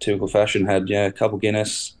in typical fashion, had a couple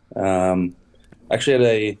Guinness.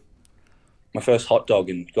 Actually had my first hot dog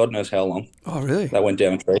in God knows how long. Oh, really? That went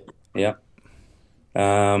down a treat. Yeah.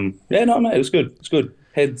 No, mate, it was good. It's good.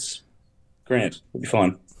 Head's grand. It'll be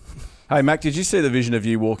fine. Hey, Mac, did you see the vision of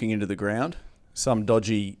you walking into the ground? Some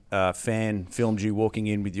dodgy fan filmed you walking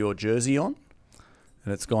in with your jersey on,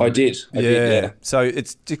 and it's gone. I did. Yeah. So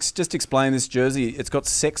it's just explain this jersey. It's got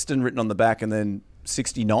Sexton written on the back, and then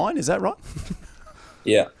 69. Is that right?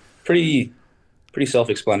 Yeah. Pretty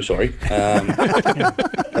self-explanatory.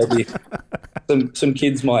 Maybe some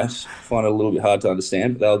kids might find it a little bit hard to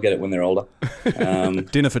understand, but they'll get it when they're older.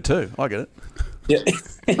 Dinner for two. I get it. Yeah,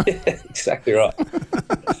 exactly right.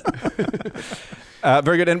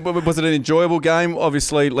 Very good. And was it an enjoyable game?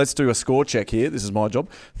 Obviously, let's do a score check here. This is my job.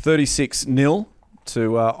 36-0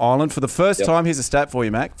 to Ireland. For the first time, here's a stat for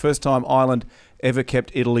you, Mac. First time Ireland ever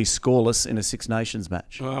kept Italy scoreless in a Six Nations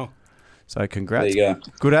match. Wow. So congrats. There you go.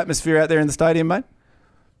 Good atmosphere out there in the stadium, mate?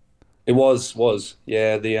 It was.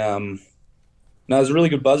 Yeah, there's a really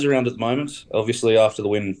good buzz around at the moment. Obviously, after the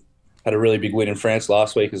win, had a really big win in France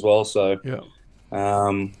last week as well. So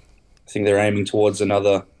I think they're aiming towards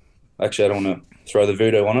another. Actually, I don't want to throw the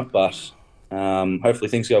voodoo on it, but hopefully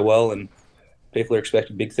things go well and people are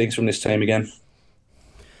expecting big things from this team again.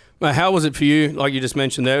 Mate, how was it for you? Like you just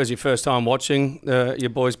mentioned there, it was your first time watching your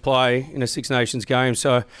boys play in a Six Nations game.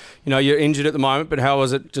 So, you're injured at the moment, but how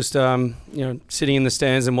was it just, sitting in the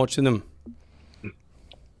stands and watching them?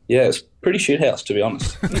 Yeah, it's pretty shithouse, to be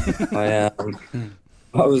honest. I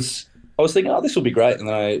was thinking, this will be great. And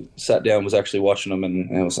then I sat down and was actually watching them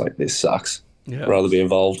and I was like, this sucks. Yeah. I'd rather be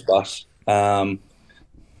involved. But as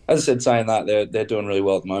I said, saying that, they're doing really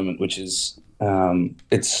well at the moment, which is,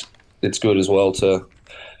 it's good as well to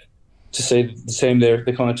see the team they're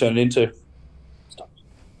kind of turning into.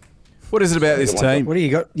 What is it about this team? What do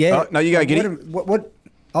you got? Yeah. Oh, no, you go, Giddy. What?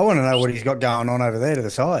 I want to know what he's got going on over there to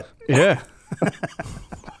the side. Yeah.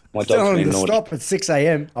 My Tell dog's him been to naughty. stop at 6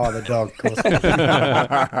 a.m. Oh, the dog, of course.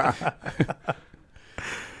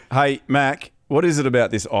 Hey, Mac, what is it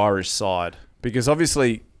about this Irish side? Because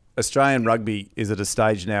obviously Australian rugby is at a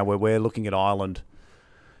stage now where we're looking at Ireland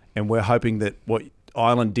and we're hoping that what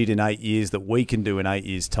Ireland did in 8 years that we can do in 8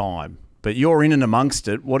 years' time. But you're in and amongst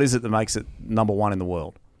it. What is it that makes it #1 in the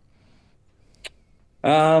world?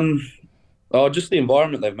 Just the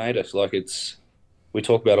environment they've made us. Like we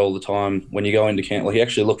talk about all the time when you go into camp. Like you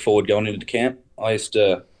actually look forward going into camp. I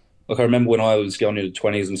remember when I was going into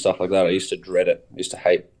 20s and stuff like that, I used to dread it. I used to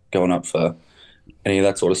hate going up for any of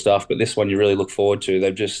that sort of stuff. But this one you really look forward to.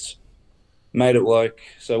 They've just made it like,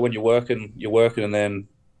 so when you're working, and then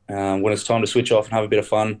when it's time to switch off and have a bit of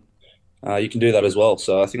fun, you can do that as well.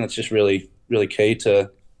 So I think that's just really, really key to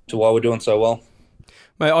why we're doing so well.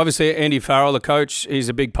 Mate, obviously Andy Farrell, the coach, he's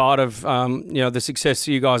a big part of the success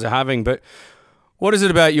you guys are having. But What is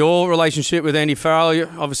it about your relationship with Andy Farrell?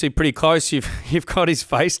 You're obviously pretty close. You've got his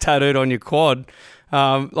face tattooed on your quad.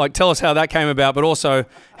 Tell us how that came about, but also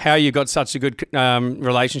how you got such a good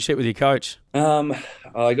relationship with your coach. I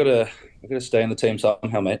gotta stay in the team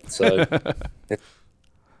somehow, mate. So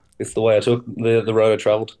it's the way I took the road I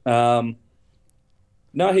travelled. No,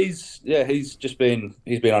 he's been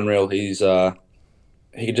unreal. He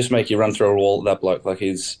can just make you run through a wall. That bloke, like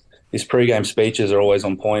his pre-game speeches are always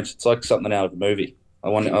on point. It's like something out of a movie.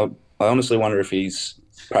 I honestly wonder if he's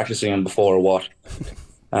practicing them before or what.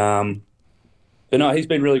 But no, he's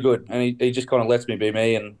been really good, and he just kind of lets me be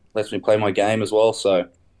me and lets me play my game as well. So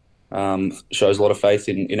shows a lot of faith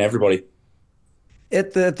in everybody.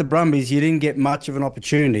 At the Brumbies, you didn't get much of an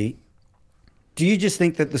opportunity. Do you just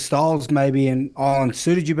think that the styles maybe in Ireland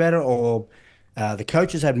suited you better, or the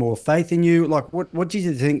coaches had more faith in you? Like, what did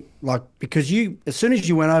you think? Like, because as soon as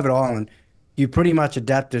you went over to Ireland, you pretty much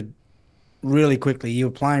adapted really quickly. You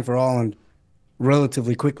were playing for Ireland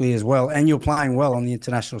relatively quickly as well, and you're playing well on the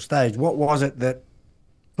international stage. What was it that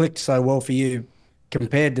clicked so well for you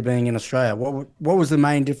compared to being in Australia? What was the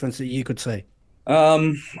main difference that you could see?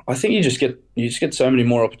 I think you just get so many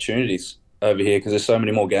more opportunities over here because there's so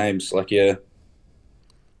many more games. Like you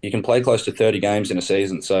can play close to 30 games in a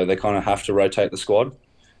season, so they kind of have to rotate the squad.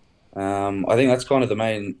 I think that's kind of the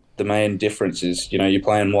main difference is, you're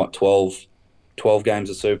playing 12 games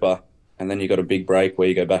of Super, and then you got a big break where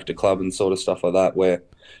you go back to club and sort of stuff like that, where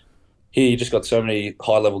here you just got so many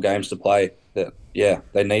high-level games to play that,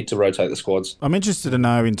 they need to rotate the squads. I'm interested to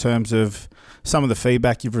know in terms of some of the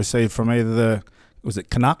feedback you've received from either was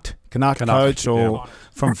it Canuck coach or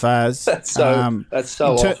from Faz. That's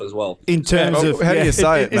so off as well. In terms of how do you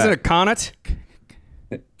say it? Isn't it Connacht?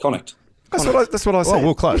 Connacht. That's what I said. Well,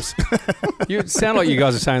 we're close. You sound like you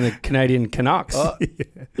guys are saying the Canadian Canucks.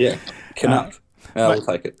 Yeah, Canuck. We'll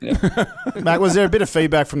take it. Yeah. Matt, was there a bit of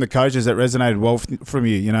feedback from the coaches that resonated well from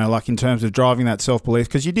you, like in terms of driving that self-belief?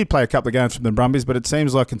 Because you did play a couple of games from the Brumbies, but it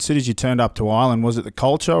seems like as soon as you turned up to Ireland, was it the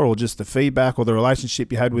culture or just the feedback or the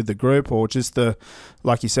relationship you had with the group or just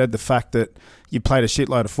like you said, the fact that you played a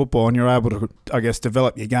shitload of football and you're able to, I guess,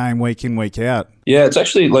 develop your game week in, week out? Yeah, it's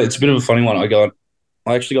actually, it's a bit of a funny one. I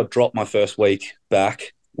actually got dropped my first week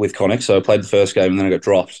back with Connacht, so I played the first game and then I got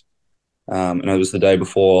dropped. And it was the day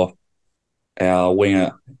before our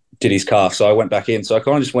winger did his calf, so I went back in. So I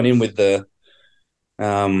kind of just went in with the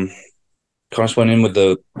headspace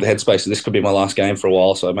that this could be my last game for a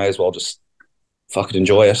while, so I may as well just fucking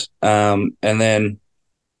enjoy it. And then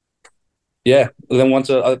once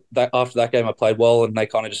after that game, I played well, and they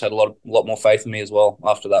kind of just had a lot more faith in me as well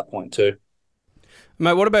after that point too.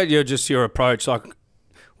 Mate, what about your approach? Like,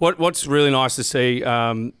 what's really nice to see,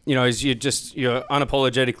 is you're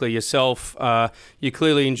unapologetically yourself. You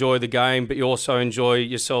clearly enjoy the game, but you also enjoy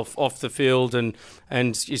yourself off the field, and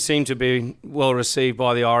you seem to be well received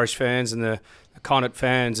by the Irish fans and the Connacht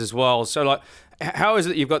fans as well. So, like, how is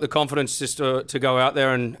it you've got the confidence just to go out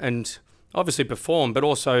there and obviously perform, but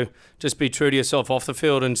also just be true to yourself off the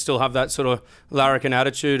field and still have that sort of larrikin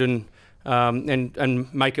attitude and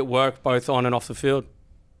make it work both on and off the field?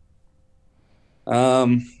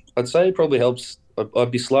 I'd say it probably helps.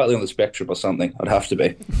 I'd be slightly on the spectrum or something. I'd have to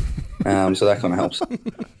be. So that kind of helps.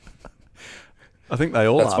 I think they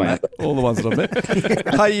all are, Mac. All the ones that I've met.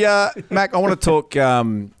 Hey, Mac, I want to talk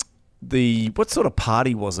what sort of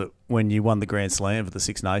party was it when you won the Grand Slam for the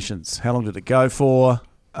Six Nations? How long did it go for?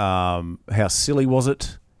 How silly was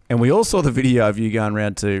it? And we all saw the video of you going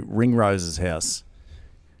around to Ringrose's house.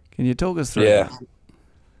 Can you talk us through that?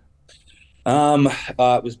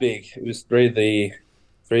 It was big. It was three of the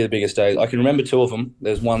biggest days. I can remember two of them.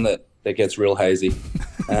 There's one that gets real hazy.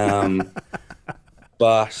 But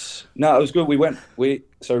no, it was good.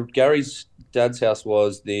 So Gary's dad's house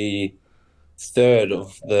was the third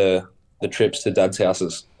of the trips to dad's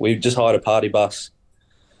houses. We just hired a party bus,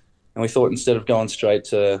 and we thought instead of going straight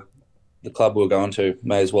to the club we were going to,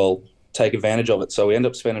 may as well take advantage of it. So we ended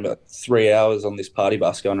up spending about 3 hours on this party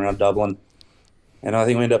bus going around Dublin. And I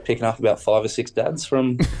think we ended up picking up about 5 or 6 dads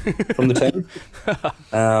from the team.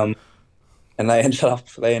 And they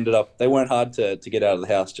weren't hard to get out of the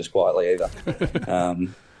house just quietly either.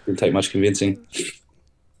 Didn't take much convincing.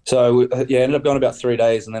 So ended up going about 3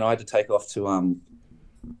 days, and then I had to take off to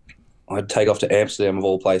Amsterdam of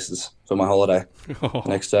all places for my holiday the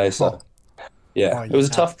next day. So it was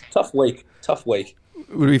a tough week. Tough week.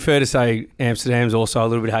 Would it be fair to say Amsterdam's also a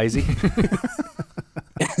little bit hazy?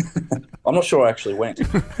 I'm not sure I actually went.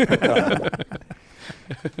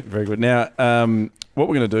 Very good. Now, what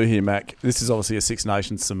we're going to do here, Mac, this is obviously a Six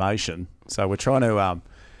Nations summation. So we're trying to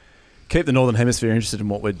keep the Northern Hemisphere interested in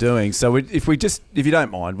what we're doing. So if you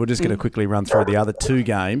don't mind, we're just going to quickly run through the other two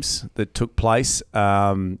games that took place.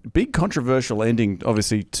 Big controversial ending,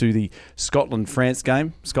 obviously, to the Scotland-France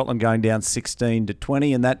game. Scotland going down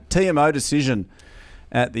 16-20, and that TMO decision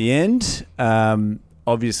at the end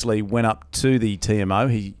obviously went up to the TMO.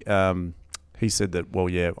 He said that, well,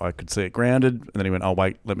 yeah, I could see it grounded, and then he went, oh,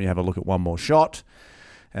 wait, let me have a look at one more shot.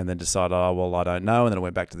 And then decided, oh, well, I don't know. And then it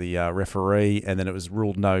went back to the referee, and then it was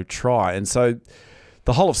ruled no try. And so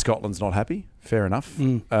the whole of Scotland's not happy. Fair enough.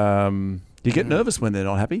 You get nervous when they're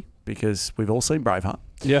not happy because we've all seen Braveheart.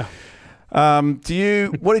 Yeah.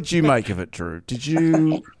 What did you make of it, Drew? Did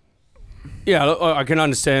you... Yeah, look, I can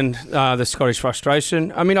understand the Scottish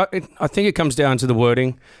frustration. I mean, I think it comes down to the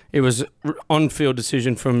wording. It was on-field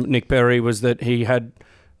decision from Nick Berry was that he had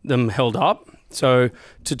them held up. So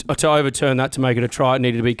to overturn that, to make it a try, it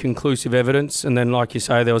needed to be conclusive evidence. And then, like you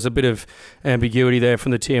say, there was a bit of ambiguity there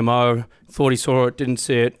from the TMO. Thought he saw it, didn't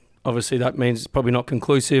see it. Obviously, that means it's probably not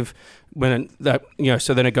conclusive. So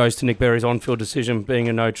then it goes to Nick Berry's on-field decision being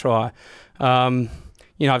a no try.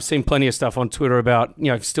 I've seen plenty of stuff on Twitter about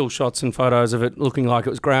still shots and photos of it looking like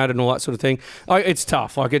it was grounded and all that sort of thing. It's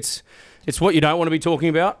tough. It's what you don't want to be talking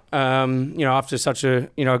about. After such a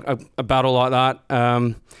battle like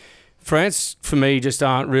that. France, for me, just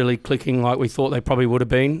aren't really clicking like we thought they probably would have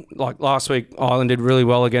been. Like last week, Ireland did really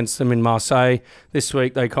well against them in Marseille. This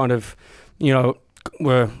week, they kind of,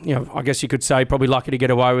 were, I guess you could say probably lucky to get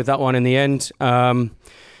away with that one in the end.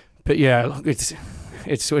 But yeah, look, it's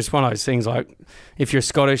one of those things like if you're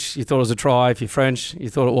Scottish, you thought it was a try. If you're French, you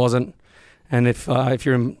thought it wasn't. And if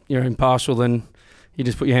you're impartial, then you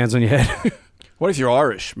just put your hands on your head. What if you're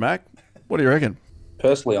Irish, Mac? What do you reckon?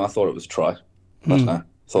 Personally, I thought it was a try.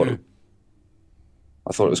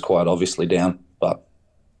 I thought it was quite obviously down, but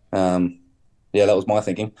that was my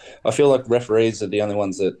thinking. I feel like referees are the only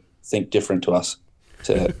ones that think different to us,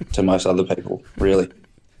 to most other people, really.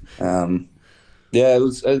 It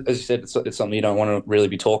was, as you said, it's something you don't want to really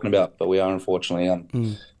be talking about, but we are, unfortunately.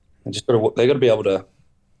 They got to be able to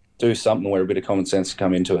do something where a bit of common sense can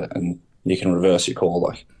come into it, and you can reverse your call.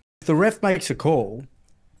 Like, if the ref makes a call,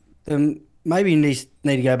 then maybe you need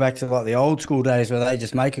to go back to like the old school days where they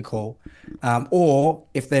just make a call. Or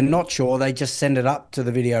if they're not sure, they just send it up to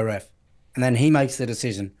the video ref and then he makes the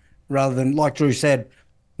decision rather than, like Drew said,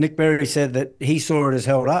 Nick Berry said that he saw it as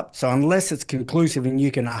held up. So unless it's conclusive and you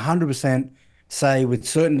can 100% say with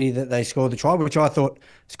certainty that they scored the try, which I thought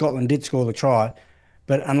Scotland did score the try,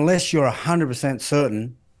 but unless you're 100%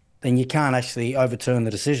 certain, then you can't actually overturn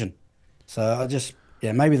the decision. So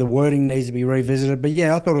maybe the wording needs to be revisited. But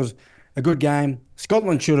yeah, I thought it was a good game.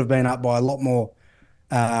 Scotland should have been up by a lot more.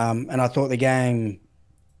 And I thought the game,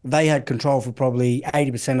 they had control for probably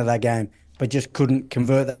 80% of that game, but just couldn't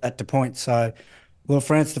convert that to points. So,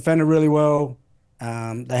 France defended really well.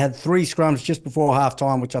 They had 3 scrums just before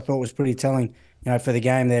half-time, which I thought was pretty telling, for the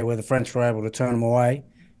game there where the French were able to turn them away.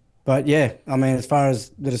 But, yeah, I mean, as far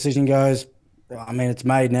as the decision goes, I mean, it's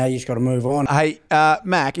made now. You just got to move on. Hey,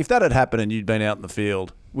 Mac, if that had happened and you'd been out in the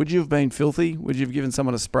field, would you have been filthy? Would you have given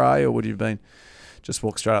someone a spray, or would you have been just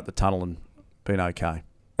walked straight up the tunnel and been okay?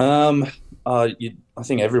 I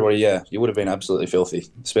think everybody, you would have been absolutely filthy,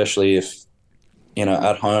 especially if,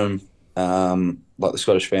 at home, like the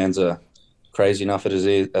Scottish fans are crazy enough as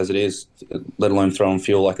it is, let alone throwing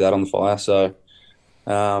fuel like that on the fire. So,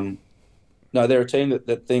 no, they're a team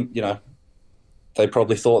that think, they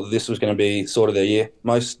probably thought that this was going to be sort of their year.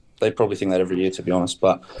 They probably think that every year, to be honest.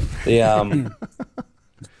 But the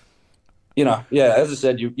as I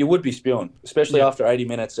said, you would be spewing, especially after 80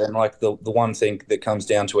 minutes. And like the one thing that comes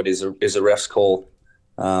down to it is a ref's call.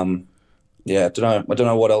 I don't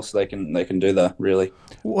know what else they can do there, really.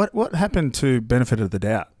 What happened to benefit of the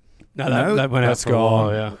doubt? No, that went out for a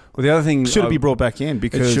while, yeah. Well, the other thing should it be brought back in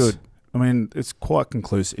because it should. I mean, it's quite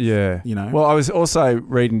conclusive. Yeah. Well, I was also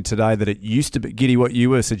reading today that it used to be, Giddy, what you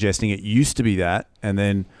were suggesting, it used to be that, and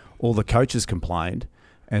then all the coaches complained,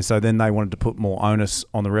 and so then they wanted to put more onus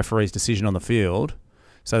on the referee's decision on the field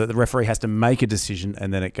so that the referee has to make a decision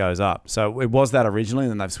and then it goes up. So it was that originally,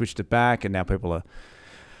 and then they've switched it back, and now people are...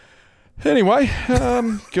 Anyway,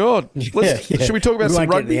 God. Should we talk about some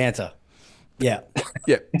rugby? Get the answer. Yeah.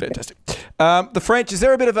 Yeah, fantastic. The French, is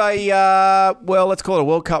there a bit of a, let's call it a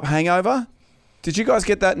World Cup hangover? Did you guys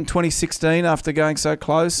get that in 2016 after going so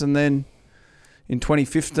close? And then in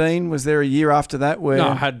 2015, was there a year after that where... No,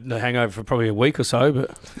 I had the hangover for probably a week or so,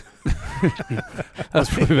 but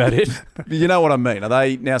that's probably about it. You know what I mean? Are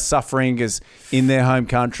they now suffering as in their home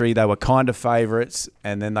country, they were kind of favourites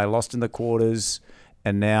and then they lost in the quarters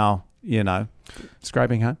and now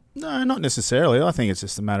scraping home? No, not necessarily. I think it's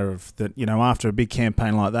just a matter of that, after a big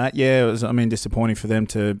campaign like that, it was, disappointing for them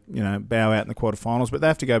to, bow out in the quarterfinals, but they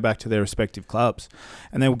have to go back to their respective clubs.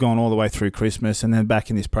 And they've gone all the way through Christmas and then back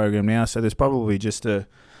in this program now. So there's probably just a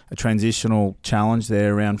transitional challenge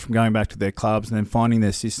there around from going back to their clubs and then finding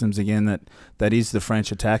their systems again that is the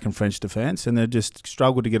French attack and French defence. And they've just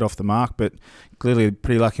struggled to get off the mark, but clearly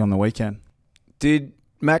pretty lucky on the weekend.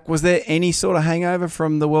 Mac, was there any sort of hangover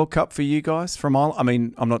from the World Cup for you guys from Ireland? I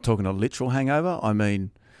mean, I'm not talking a literal hangover. I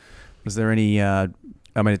mean, was there any it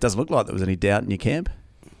doesn't look like there was any doubt in your camp.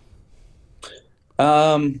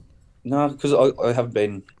 No, because I haven't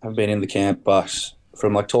been in the camp, but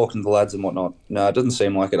from like talking to the lads and whatnot, no, it doesn't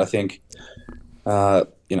seem like it. I think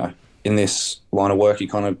in this line of work you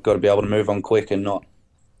kind of got to be able to move on quick and not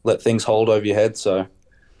let things hold over your head. So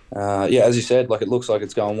as you said, like, it looks like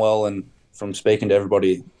it's going well, and from speaking to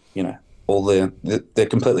everybody, they're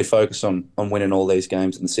completely focused on winning all these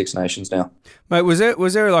games in the Six Nations now. Mate, was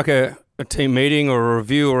there like a team meeting or a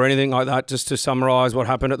review or anything like that just to summarise what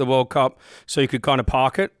happened at the World Cup so you could kind of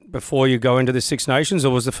park it before you go into the Six Nations?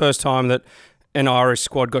 Or was the first time that an Irish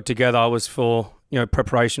squad got together was for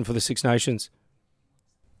preparation for the Six Nations?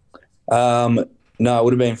 No, it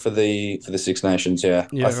would have been for the Six Nations. Yeah,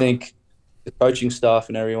 I think the coaching staff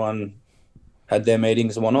and everyone had their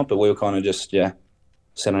meetings and whatnot, but we were kind of just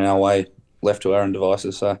sent on our way, left to our own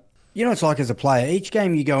devices. So it's like as a player, each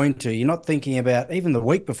game you go into, you're not thinking about, even the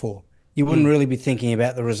week before, you wouldn't really be thinking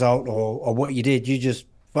about the result or what you did. You just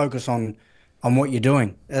focus on what you're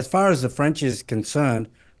doing. As far as the French is concerned,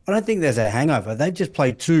 I don't think there's a hangover. They've just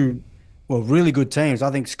played two really good teams.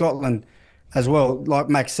 I think Scotland as well, like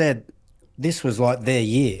Max said, this was like their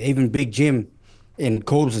year. Even Big Jim in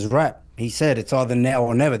Corbs' rap, he said it's either now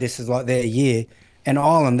or never. This is like their year. And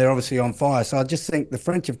Ireland, they're obviously on fire. So I just think the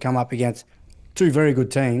French have come up against two very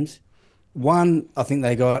good teams. One, I think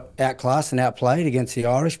they got outclassed and outplayed against the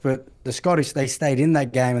Irish, but the Scottish, they stayed in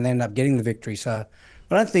that game and they ended up getting the victory. So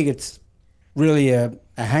I don't think it's really a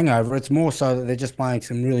hangover. It's more so that they're just playing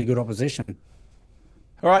some really good opposition.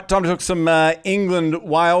 All right, time to talk some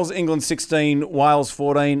England-Wales. England 16, Wales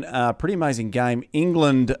 14. Pretty amazing game.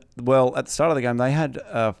 England, well, at the start of the game, they had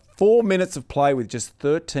 4 minutes of play with just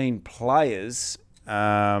 13 players.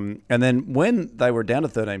 And then when they were down to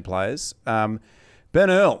 13 players, Ben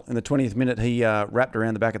Earl, in the 20th minute, he wrapped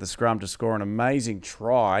around the back of the scrum to score an amazing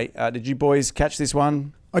try. Did you boys catch this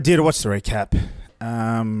one? I did. I watched the recap.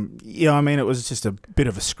 It was just a bit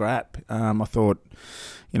of a scrap. I thought,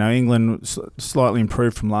 England slightly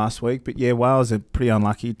improved from last week, but Wales are pretty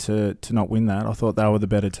unlucky to not win that. I thought they were the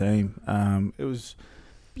better team. I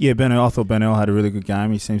thought Ben Earl had a really good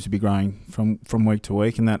game. He seems to be growing from week to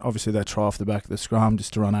week, and that obviously that try off the back of the scrum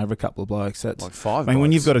just to run over a couple of blokes. That's like five.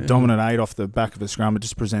 When you've got a dominant 8 off the back of the scrum, it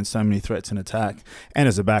just presents so many threats in attack. And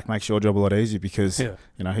as a back, makes your job a lot easier because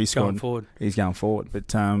he's going forward. He's going forward. But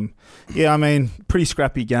pretty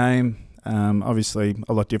scrappy game. Obviously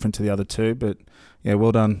a lot different to the other two, but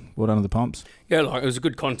well done to the Pomps. Yeah, it was a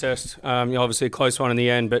good contest. Obviously a close one in the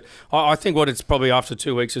end, but I think what it's probably after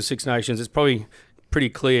 2 weeks of Six Nations, it's probably pretty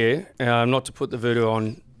clear, not to put the voodoo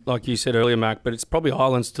on, like you said earlier, Mac, but it's probably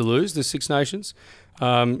Ireland's to lose the Six Nations.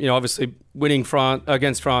 Obviously winning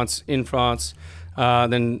against France in France,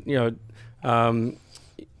 then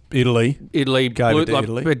Italy,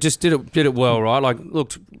 but just did it well, right? Like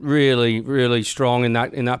looked really, really strong in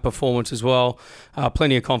that performance as well.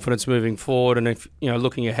 Plenty of confidence moving forward, and if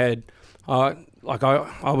looking ahead, I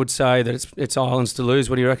would say that it's Ireland's to lose.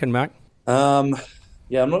 What do you reckon, Mac?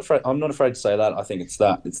 Yeah, I'm not afraid to say that. I think it's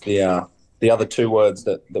the other two words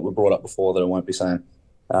that were brought up before that I won't be saying.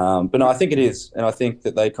 But no, I think it is, and I think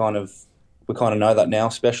that we kind of know that now,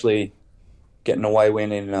 especially getting away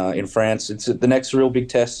win in France. It's the next real big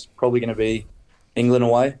test, probably going to be England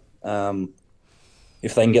away.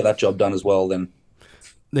 If they can get that job done as well, then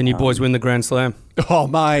you boys win the Grand Slam. Oh,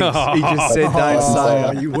 mate, he just said don't say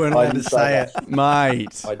it. You weren't allowed to say it,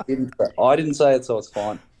 mate. I didn't say it, so it's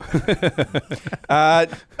fine.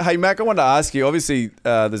 Hey, Mac, I wanted to ask you. Obviously,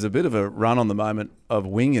 there's a bit of a run on the moment of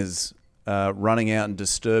wingers running out and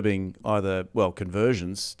disturbing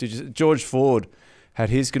conversions. George Ford had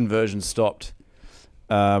his conversion stopped.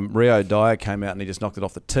 Rio Dyer came out and he just knocked it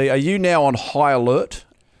off the tee. Are you now on high alert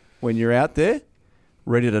when you're out there,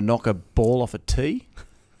 ready to knock a ball off a tee?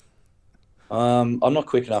 I'm not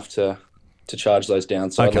quick enough to charge those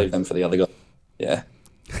down, so I leave them for the other guy. Yeah.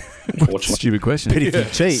 Stupid question. Pity if you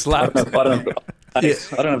cheat. I don't have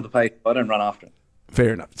the pace. I don't run after him.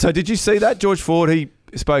 Fair enough. So did you see that? George Ford, he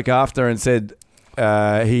spoke after and said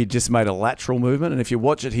he just made a lateral movement, and if you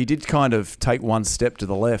watch it, he did kind of take one step to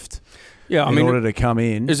the left. Yeah, in order to come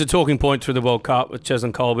in. There's a talking point through the World Cup with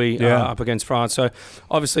Cheslin Colby up against France. So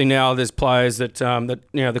obviously now there's players that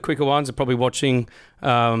the quicker ones are probably watching.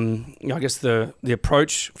 I guess the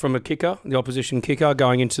approach from a kicker, the opposition kicker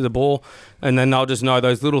going into the ball, and then they'll just know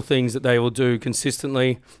those little things that they will do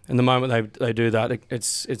consistently. And the moment they do that,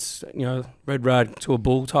 it's red rag to a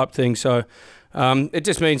bull type thing. So it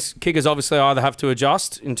just means kickers obviously either have to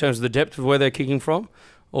adjust in terms of the depth of where they're kicking from,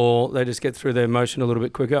 or they just get through their motion a little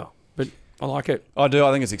bit quicker. But I like it. I do.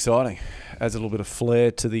 I think it's exciting. Adds a little bit of flair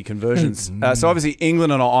to the conversions. So obviously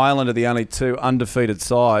England and Ireland are the only two undefeated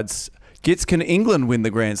sides. Gits, can England win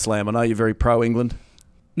the Grand Slam? I know you're very pro-England.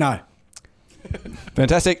 No.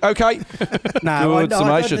 Fantastic. Okay. Good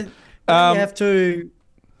summation. You have to...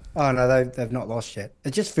 Oh, no, they've not lost yet.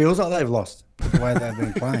 It just feels like they've lost the way they've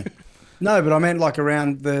been playing. No, but I meant like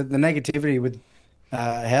around the negativity with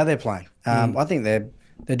how they're playing. I think they're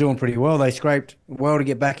doing pretty well. They scraped well to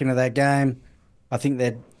get back into that game. I think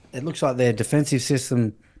that it looks like their defensive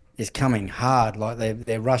system is coming hard. Like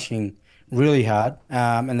they're rushing really hard,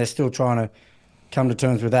 and they're still trying to come to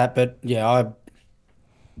terms with that. But yeah,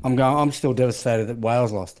 I'm still devastated that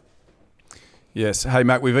Wales lost. Yes. Hey,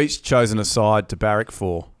 Matt, we've each chosen a side to barrack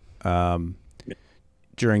for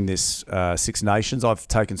during this Six Nations. I've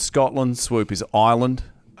taken Scotland. Swoop is Ireland.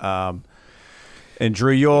 And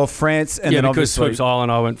Drew, you're France. And then because Swoop's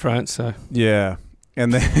Ireland, I went France. So yeah.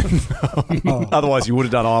 And then otherwise you would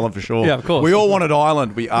have done Ireland for sure. Yeah, of course. We all wanted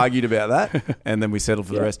Ireland. We argued about that, and then we settled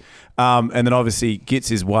for the rest. And then obviously Gits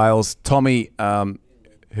is Wales. Tommy,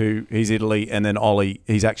 he's Italy, and then Ollie,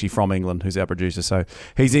 he's actually from England, who's our producer. So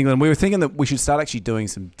he's England. We were thinking that we should start actually doing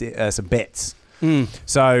some bets.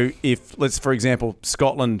 So if, for example,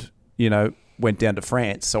 Scotland, went down to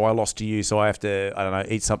France, so I lost to you, so I have to, I don't know,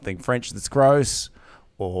 eat something French that's gross,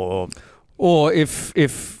 or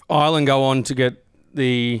if Ireland go on to get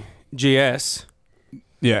the GS,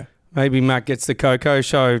 yeah, maybe Matt gets the KOKO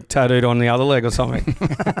Show tattooed on the other leg or something.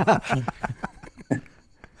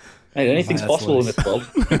 Hey, anything's possible in this world.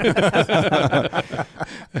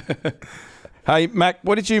 Hey, Mac,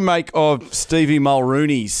 what did you make of Stevie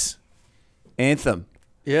Mulrooney's anthem?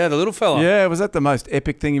 Yeah, the little fella. Yeah, was that the most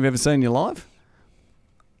epic thing you've ever seen in your life?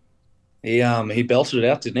 He belted it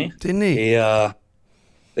out, didn't he? Didn't he?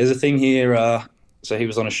 There's a thing here. So he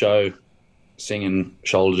was on a show singing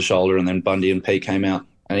Shoulder to Shoulder, and then Bundy and Pete came out,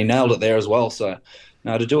 and he nailed it there as well. So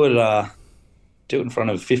now to do it in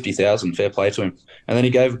front of 50,000, fair play to him. And then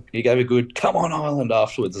he gave a good "Come on Ireland"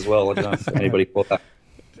 afterwards as well. I don't know if anybody caught that.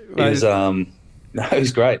 It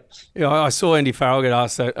was great. Yeah, I saw Andy Farrell get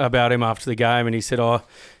asked about him after the game, and he said,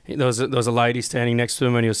 there was a lady standing next to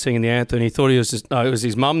him when he was singing the anthem, and he thought it was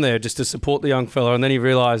his mum there just to support the young fella, and then he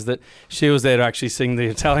realised that she was there to actually sing the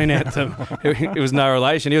Italian anthem. It was no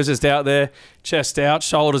relation. He was just out there, chest out,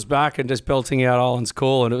 shoulders back, and just belting out Ireland's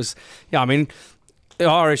call. And it was, the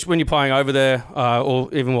Irish, when you're playing over there,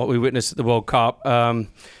 or even what we witnessed at the World Cup,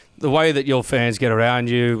 the way that your fans get around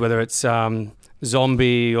you, whether it's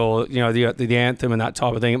Zombie or the anthem and that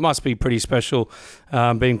type of thing, it must be pretty special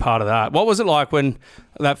being part of that. What was it like when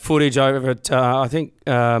that footage over at I think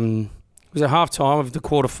was it half time of the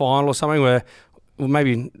quarter final or something, where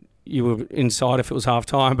maybe you were inside if it was half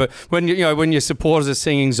time, but when when your supporters are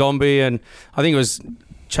singing Zombie, and I think it was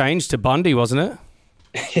changed to Bundy, wasn't it?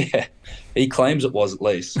 Yeah, he claims it was, at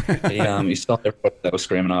least. He stopped everybody that was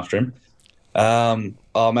screaming after him.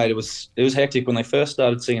 Oh mate, it was hectic when they first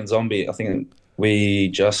started singing Zombie. I think we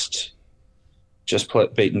just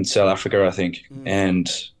beaten South Africa, I think, and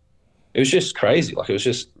it was just crazy. Like, it was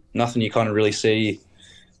just nothing you kind of really see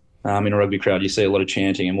in a rugby crowd. You see a lot of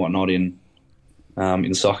chanting and whatnot in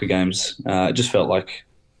soccer games. It just felt like,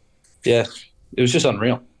 it was just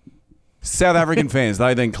unreal. South African fans,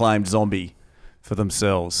 they then claimed Zombie for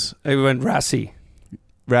themselves. They went Rassie.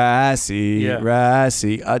 Rassie.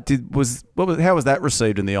 How was that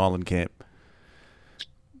received in the island camp?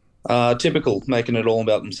 Typical, making it all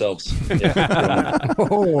about themselves. Yeah.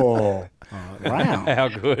 Wow. How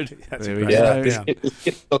good. There we go. Get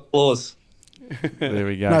the applause. There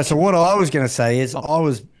we go. No, so what I was going to say is I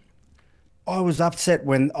was upset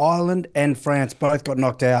when Ireland and France both got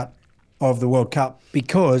knocked out of the World Cup,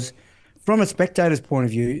 because from a spectator's point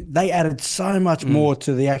of view, they added so much more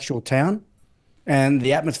to the actual town and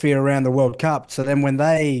the atmosphere around the World Cup. So then when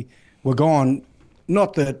they were gone,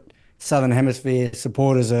 not that Southern Hemisphere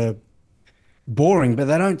supporters are boring, but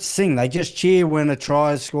they don't sing. They just cheer when a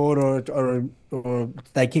try is scored or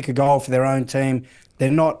they kick a goal for their own team. They're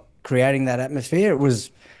not creating that atmosphere. It was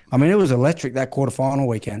electric, that quarterfinal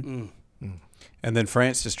weekend. And then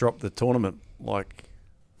France just dropped the tournament. Like,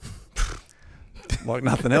 like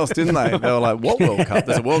nothing else, didn't they? They were like, what World Cup?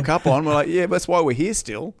 There's a World Cup on. We're like, yeah, that's why we're here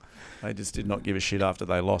still. They just did not give a shit after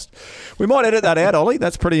they lost. We might edit that out, Ollie.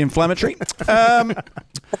 That's pretty inflammatory.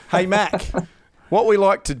 Hey, Mac, what we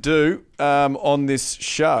like to do on this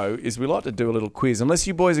show is we like to do a little quiz. Unless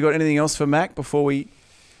you boys have got anything else for Mac before we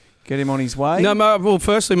get him on his way. No, mate, well,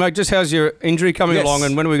 firstly, mate, just how's your injury coming along,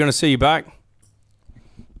 and when are we going to see you back?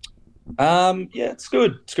 Yeah, it's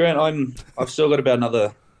good. It's great. I've still got about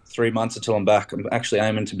another 3 months until I'm back. I'm actually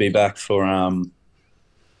aiming to be back for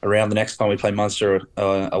around the next time we play Munster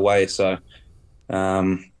away. So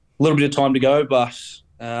a little bit of time to go, but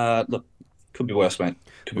look, could be worse, mate.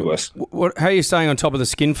 Could be worse. How are you staying on top of the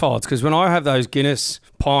skin folds? Because when I have those Guinness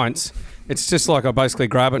pints, it's just like I basically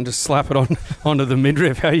grab it and just slap it onto the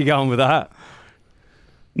midriff. How are you going with that?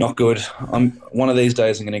 Not good. One of these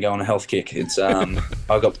days I'm going to go on a health kick. It's I've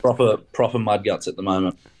got proper mud guts at the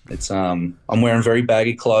moment. It's I'm wearing very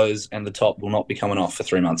baggy clothes, and the top will not be coming off for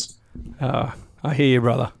 3 months. I hear you,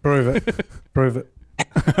 brother. Prove it. Prove it.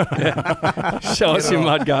 Show us your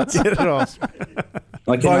mud guts. Get it off.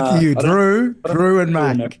 Both of you, Drew and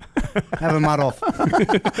Mac. Have a mud off.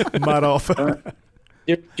 Mud off.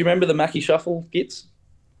 Do you remember the Mackie Shuffle, Gits?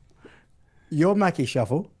 Your Mackie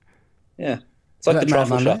Shuffle? Yeah. It's like the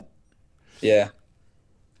truffle shuffle. Yeah.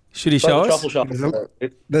 Should he show us?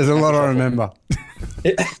 There's a lot I remember.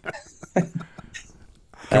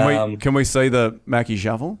 Can we see the Mackie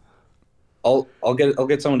Shuffle? I'll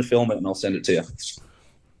get someone to film it and I'll send it to you.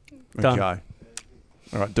 Done. Okay.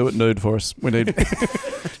 All right, do it nude for us. We need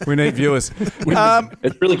viewers.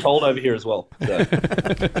 It's really cold over here as well. So.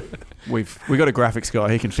 We got a graphics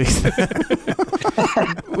guy. He can fix it.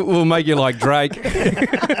 We'll make you like Drake.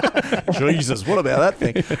 Jesus, what about that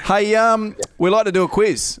thing? Hey, we like to do a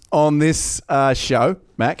quiz on this show,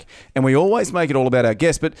 Mac, and we always make it all about our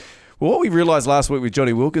guests. But what we realised last week with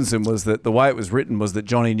Johnny Wilkinson was that the way it was written was that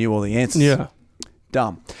Johnny knew all the answers. Yeah.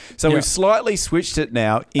 Dumb. So we've slightly switched it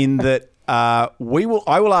now in that I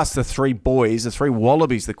will ask the three boys, the three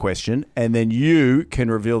wallabies, the question, and then you can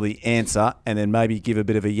reveal the answer and then maybe give a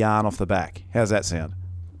bit of a yarn off the back. How's that sound?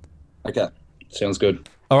 Okay. Sounds good.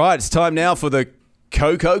 All right, it's time now for the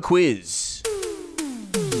KOKO quiz.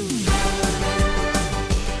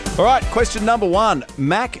 All right, question number 1.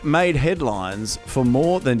 Mac made headlines for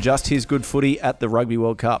more than just his good footy at the Rugby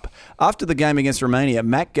World Cup. After the game against Romania,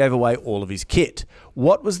 Mac gave away all of his kit.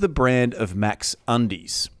 What was the brand of Mac's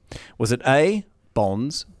undies? Was it A,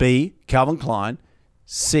 Bonds, B, Calvin Klein,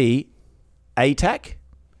 C, ATAC,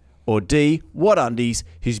 or D, what undies?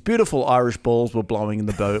 His beautiful Irish balls were blowing in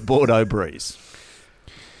the Bordeaux breeze.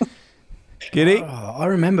 Giddy? I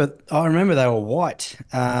remember they were white.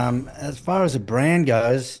 As far as the brand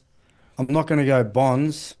goes, I'm not going to go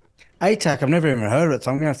Bonds. ATAC, I've never even heard of it,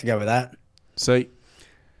 so I'm going to have to go with that. See?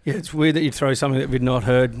 Yeah, it's weird that you throw something that we'd not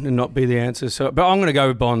heard and not be the answer. So, but I'm going to go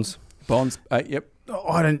with Bonds. Bonds, yep.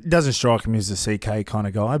 It doesn't strike me as a CK kind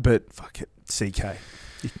of guy, but fuck it, CK.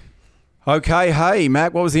 Okay, hey,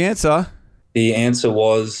 Mac, what was the answer? The answer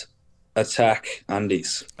was Attack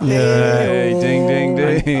undies. Yay, ding, ding,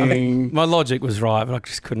 ding. I mean, my logic was right, but I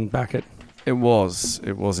just couldn't back it. It was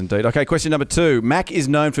indeed. Okay, question number 2. Mac is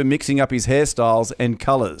known for mixing up his hairstyles and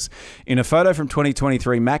colours. In a photo from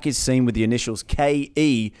 2023, Mac is seen with the initials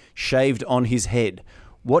KE shaved on his head.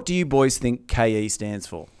 What do you boys think KE stands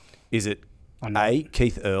for? Is it A,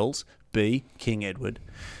 Keith Earls, B, King Edward,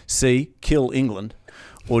 C, Kill England,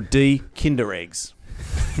 or D, Kinder Eggs?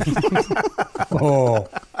 Oh.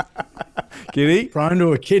 Giddy? Prone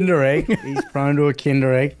to a Kinder Egg. He's prone to a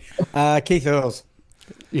Kinder Egg. Keith Earls.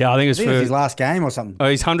 Yeah, I think it's I think it was his last game or something. Oh,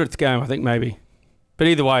 his 100th game, I think, maybe. But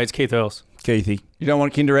either way, it's Keith Earls. Keithy. You don't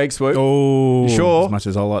want Kinder Egg, Swoop? Oh, you sure? As much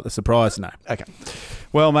as I like the surprise, no. Okay.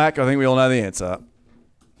 Well, Mac, I think we all know the answer.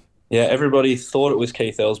 Yeah, everybody thought it was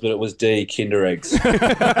Keith Earls, but it was D, Kinder Eggs.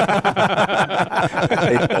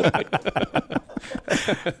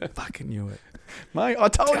 Fucking knew it. Mate, I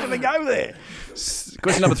told you to go there.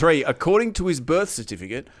 Question number 3. According to his birth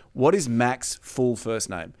certificate, what is Mac's full first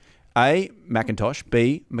name? A, Macintosh,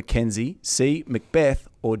 B, Mackenzie, C, Macbeth,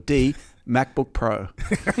 or D, MacBook Pro?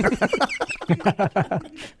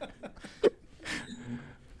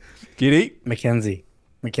 Giddy? Mackenzie.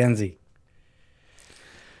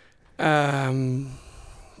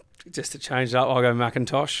 Just to change it up, I'll go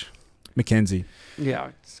Macintosh. Mackenzie.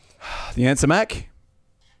 Yeah. The answer, Mac?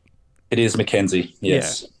 It is Mackenzie,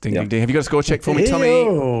 yes. Yeah. Ding, ding, ding. Have you got a score check for me, Tommy?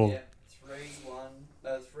 Ew. Yeah,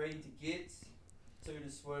 3 to Gits, 2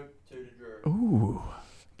 to Swoop, 2 to Drew. Ooh,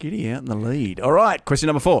 Giddy out in the lead. All right, question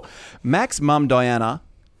number 4. Mac's mum, Diana,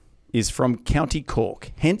 is from County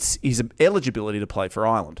Cork, hence his eligibility to play for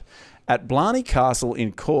Ireland. At Blarney Castle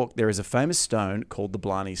in Cork, there is a famous stone called the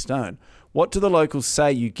Blarney Stone. What do the locals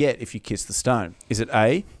say you get if you kiss the stone? Is it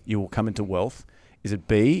A, you will come into wealth? Is it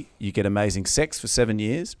B, you get amazing sex for 7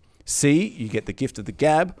 years? C, you get the gift of the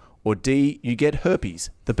gab? Or D, you get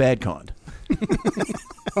herpes, the bad kind?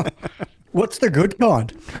 What's the good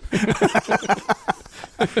kind?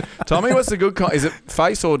 Tommy, what's the good kind? Is it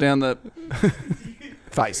face or down the...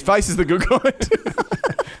 Face. Face is the good kind.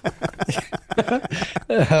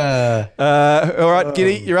 All right,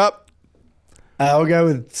 Giddy, you're up. I'll go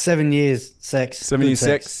with 7 years sex. 7 years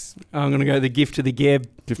sex. I'm going to go the gift to the gab.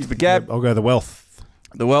 Gift of the gab. I'll go the wealth.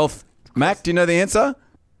 The wealth. Mac, do you know the answer?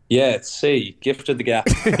 Yeah, it's C. Gift of the gap.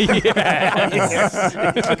 Mate,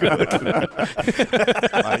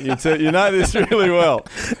 you know this really well.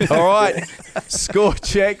 All right. Score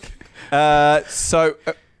check.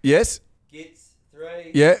 Yes? Gits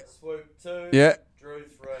 3. Yeah. Swoop 2. Yeah. Drew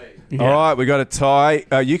 3. Yeah. All right, we got a tie.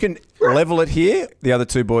 You can level it here. The other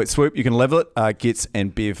two boys, Swoop, you can level it. Gits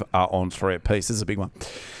and Biv are on 3 apiece. This is a big one.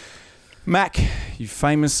 Mac, you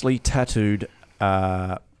famously tattooed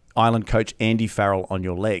Island coach Andy Farrell on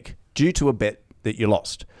your leg due to a bet that you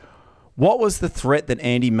lost. What was the threat that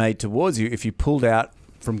Andy made towards you if you pulled out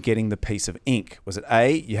from getting the piece of ink? Was it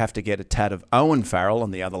A, you have to get a tat of Owen Farrell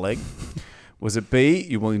on the other leg? Was it B,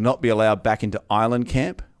 you will not be allowed back into Island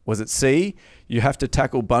camp? Was it C, you have to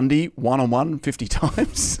tackle Bundy one-on-one 50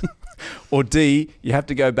 times? Or D, you have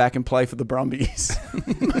to go back and play for the Brumbies?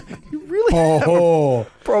 You really have a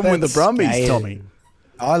problem with the Brumbies, scary. Tommy.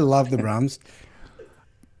 I love the Brums.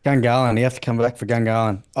 Gungahlin, you have to come back for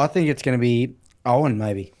Gungahlin. I think it's going to be Owen,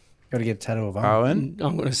 maybe. Got to get a tattoo of Owen. Owen?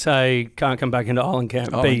 I'm going to say can't come back into Island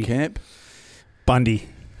camp. Island B. camp. Bundy.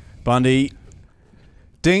 Bundy.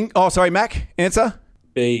 Ding. Oh, sorry, Mac. Answer?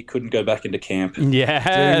 B. Couldn't go back into camp.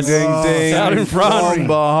 Yes. Ding, ding. Out in front. From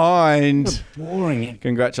behind. Boring.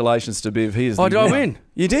 Congratulations to Biv. He is Oh, the did I man. win?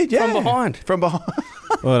 You did, yeah. From behind. From behind.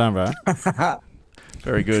 Well done, bro.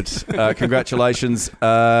 Very good. Congratulations.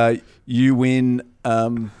 You win.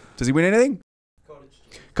 Does he win anything?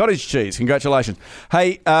 Cottage cheese. Congratulations.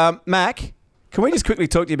 Hey, Mac, can we just quickly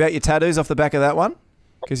talk to you about your tattoos off the back of that one?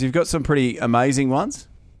 Because you've got some pretty amazing ones.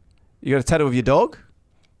 You got a tattoo of your dog?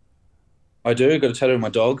 I do. Got a tattoo of my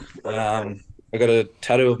dog. I got a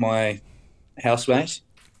tattoo of my housemate.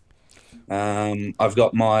 I've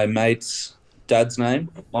got my mate's dad's name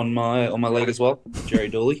on my leg as well, Jerry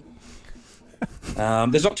Dooley.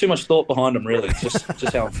 There's not too much thought behind them, really. It's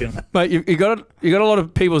just how I'm feeling. Mate, you got a lot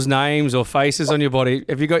of people's names or faces on your body.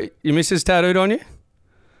 Have you got your missus tattooed on you?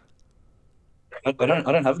 I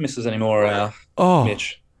don't have misses anymore,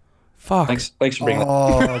 Mitch. Fuck. Thanks for bringing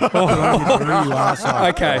that.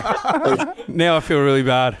 Okay. Now I feel really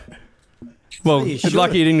bad. Well, it's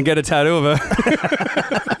lucky you didn't get a tattoo of her.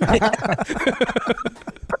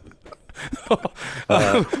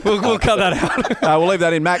 We'll cut that out. We'll leave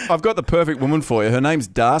that in. Mac, I've got the perfect woman for you. Her name's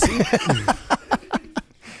Darcy.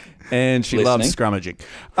 And she loves scrummaging.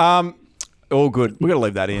 All good. We've got to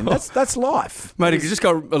leave that in. That's life. Mate, it just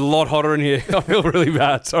got a lot hotter in here. I feel really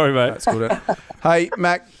bad. Sorry, mate. That's good. Hey,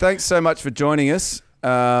 Mac, thanks so much for joining us.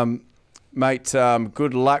 Mate,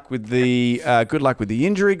 good luck with the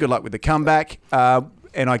injury. Good luck with the comeback.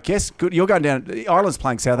 And I guess you're going down. Ireland's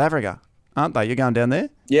playing South Africa, aren't they? You're going down there?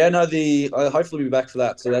 Yeah, no. I'll hopefully be back for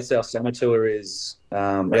that. So that's our summer tour is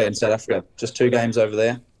in South Africa. Just 2 games over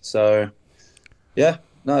there. So yeah,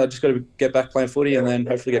 no, I just got to get back playing footy and then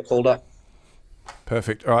hopefully get called up.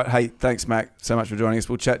 Perfect. All right. Hey, thanks, Mac, so much for joining us.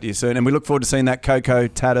 We'll chat to you soon, and we look forward to seeing that KOKO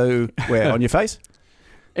tattoo where on your face.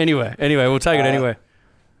 Anyway, we'll take it anywhere.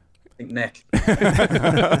 I think neck.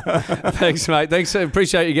 Thanks, mate. Thanks.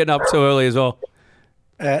 Appreciate you getting up so early as well.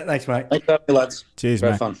 Thanks, mate. Thanks, lads. Cheers,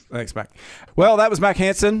 Very mate. fun. Thanks, Mac. Well, that was Mack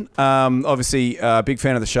Hansen. Obviously, a big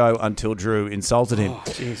fan of the show until Drew insulted him.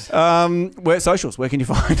 Where socials? Where can you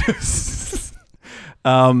find us?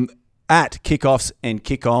 At Kickoffs and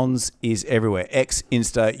Kick-Ons is everywhere. X,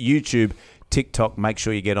 Insta, YouTube, TikTok. Make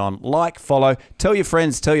sure you get on. Like, follow. Tell your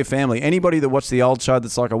friends. Tell your family. Anybody that watched the old show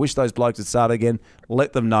that's like, I wish those blokes had started again,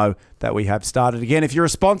 let them know that we have started again. If you're a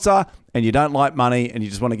sponsor and you don't like money and you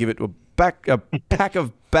just want to give it to a pack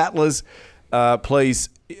of battlers, please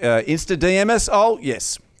Insta DM us. Oh,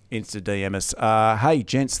 yes. Insta DM us. Hey,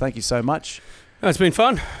 gents, thank you so much. It's been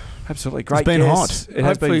fun. Absolutely great. It's been guest. hot. It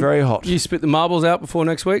has been very hot. You spit the marbles out before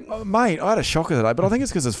next week? Oh, mate, I had a shocker today, but I think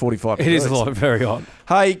it's because it's 45 It degrees. is a lot, very hot.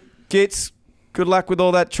 Hey, Gits, good luck with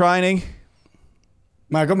all that training.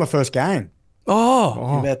 Mate, I got my first game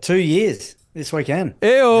Oh. in about 2 years this weekend.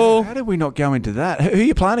 Ew. How did we not go into that? Who are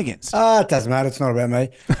you playing against? It doesn't matter. It's not about me.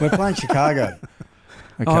 We're playing Chicago.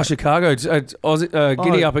 Oh, Chicago. It's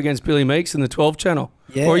Giddy up against Billy Meeks in the 12 channel.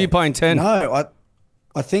 Yeah. Or are you playing 10? No,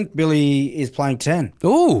 I think Billy is playing 10.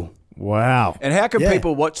 Ooh. Wow. And how can Yeah.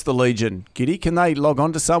 people watch the Legion, Giddy? Can they log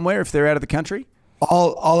on to somewhere if they're out of the country?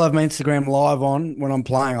 I'll have my Instagram live on when I'm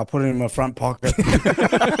playing. I'll put it in my front pocket.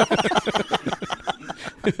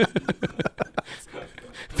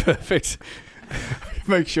 Perfect.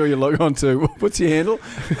 Make sure you log on to, what's your handle?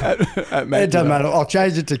 At Matt, It doesn't matter. I'll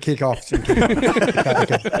change it to kickoffs.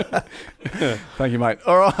 Thank you, mate.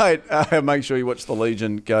 All right. Make sure you watch the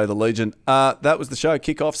Legion. Go the Legion. That was the show,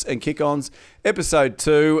 Kickoffs and Kick-Ons, episode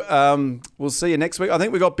 2. We'll see you next week. I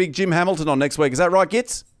think we've got Big Jim Hamilton on next week. Is that right,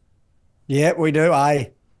 Gits? Yeah, we do.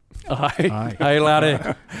 Aye. Aye. Hey,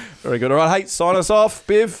 laddie. Very good. All right. Hey, sign us off,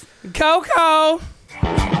 Biv. KOKO.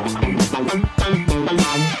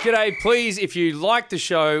 G'day, please, if you like the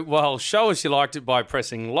show, well, show us you liked it by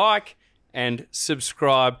pressing like and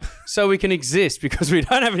subscribe so we can exist, because we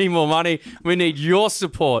don't have any more money. We need your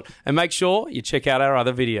support. And make sure you check out our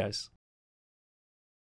other videos.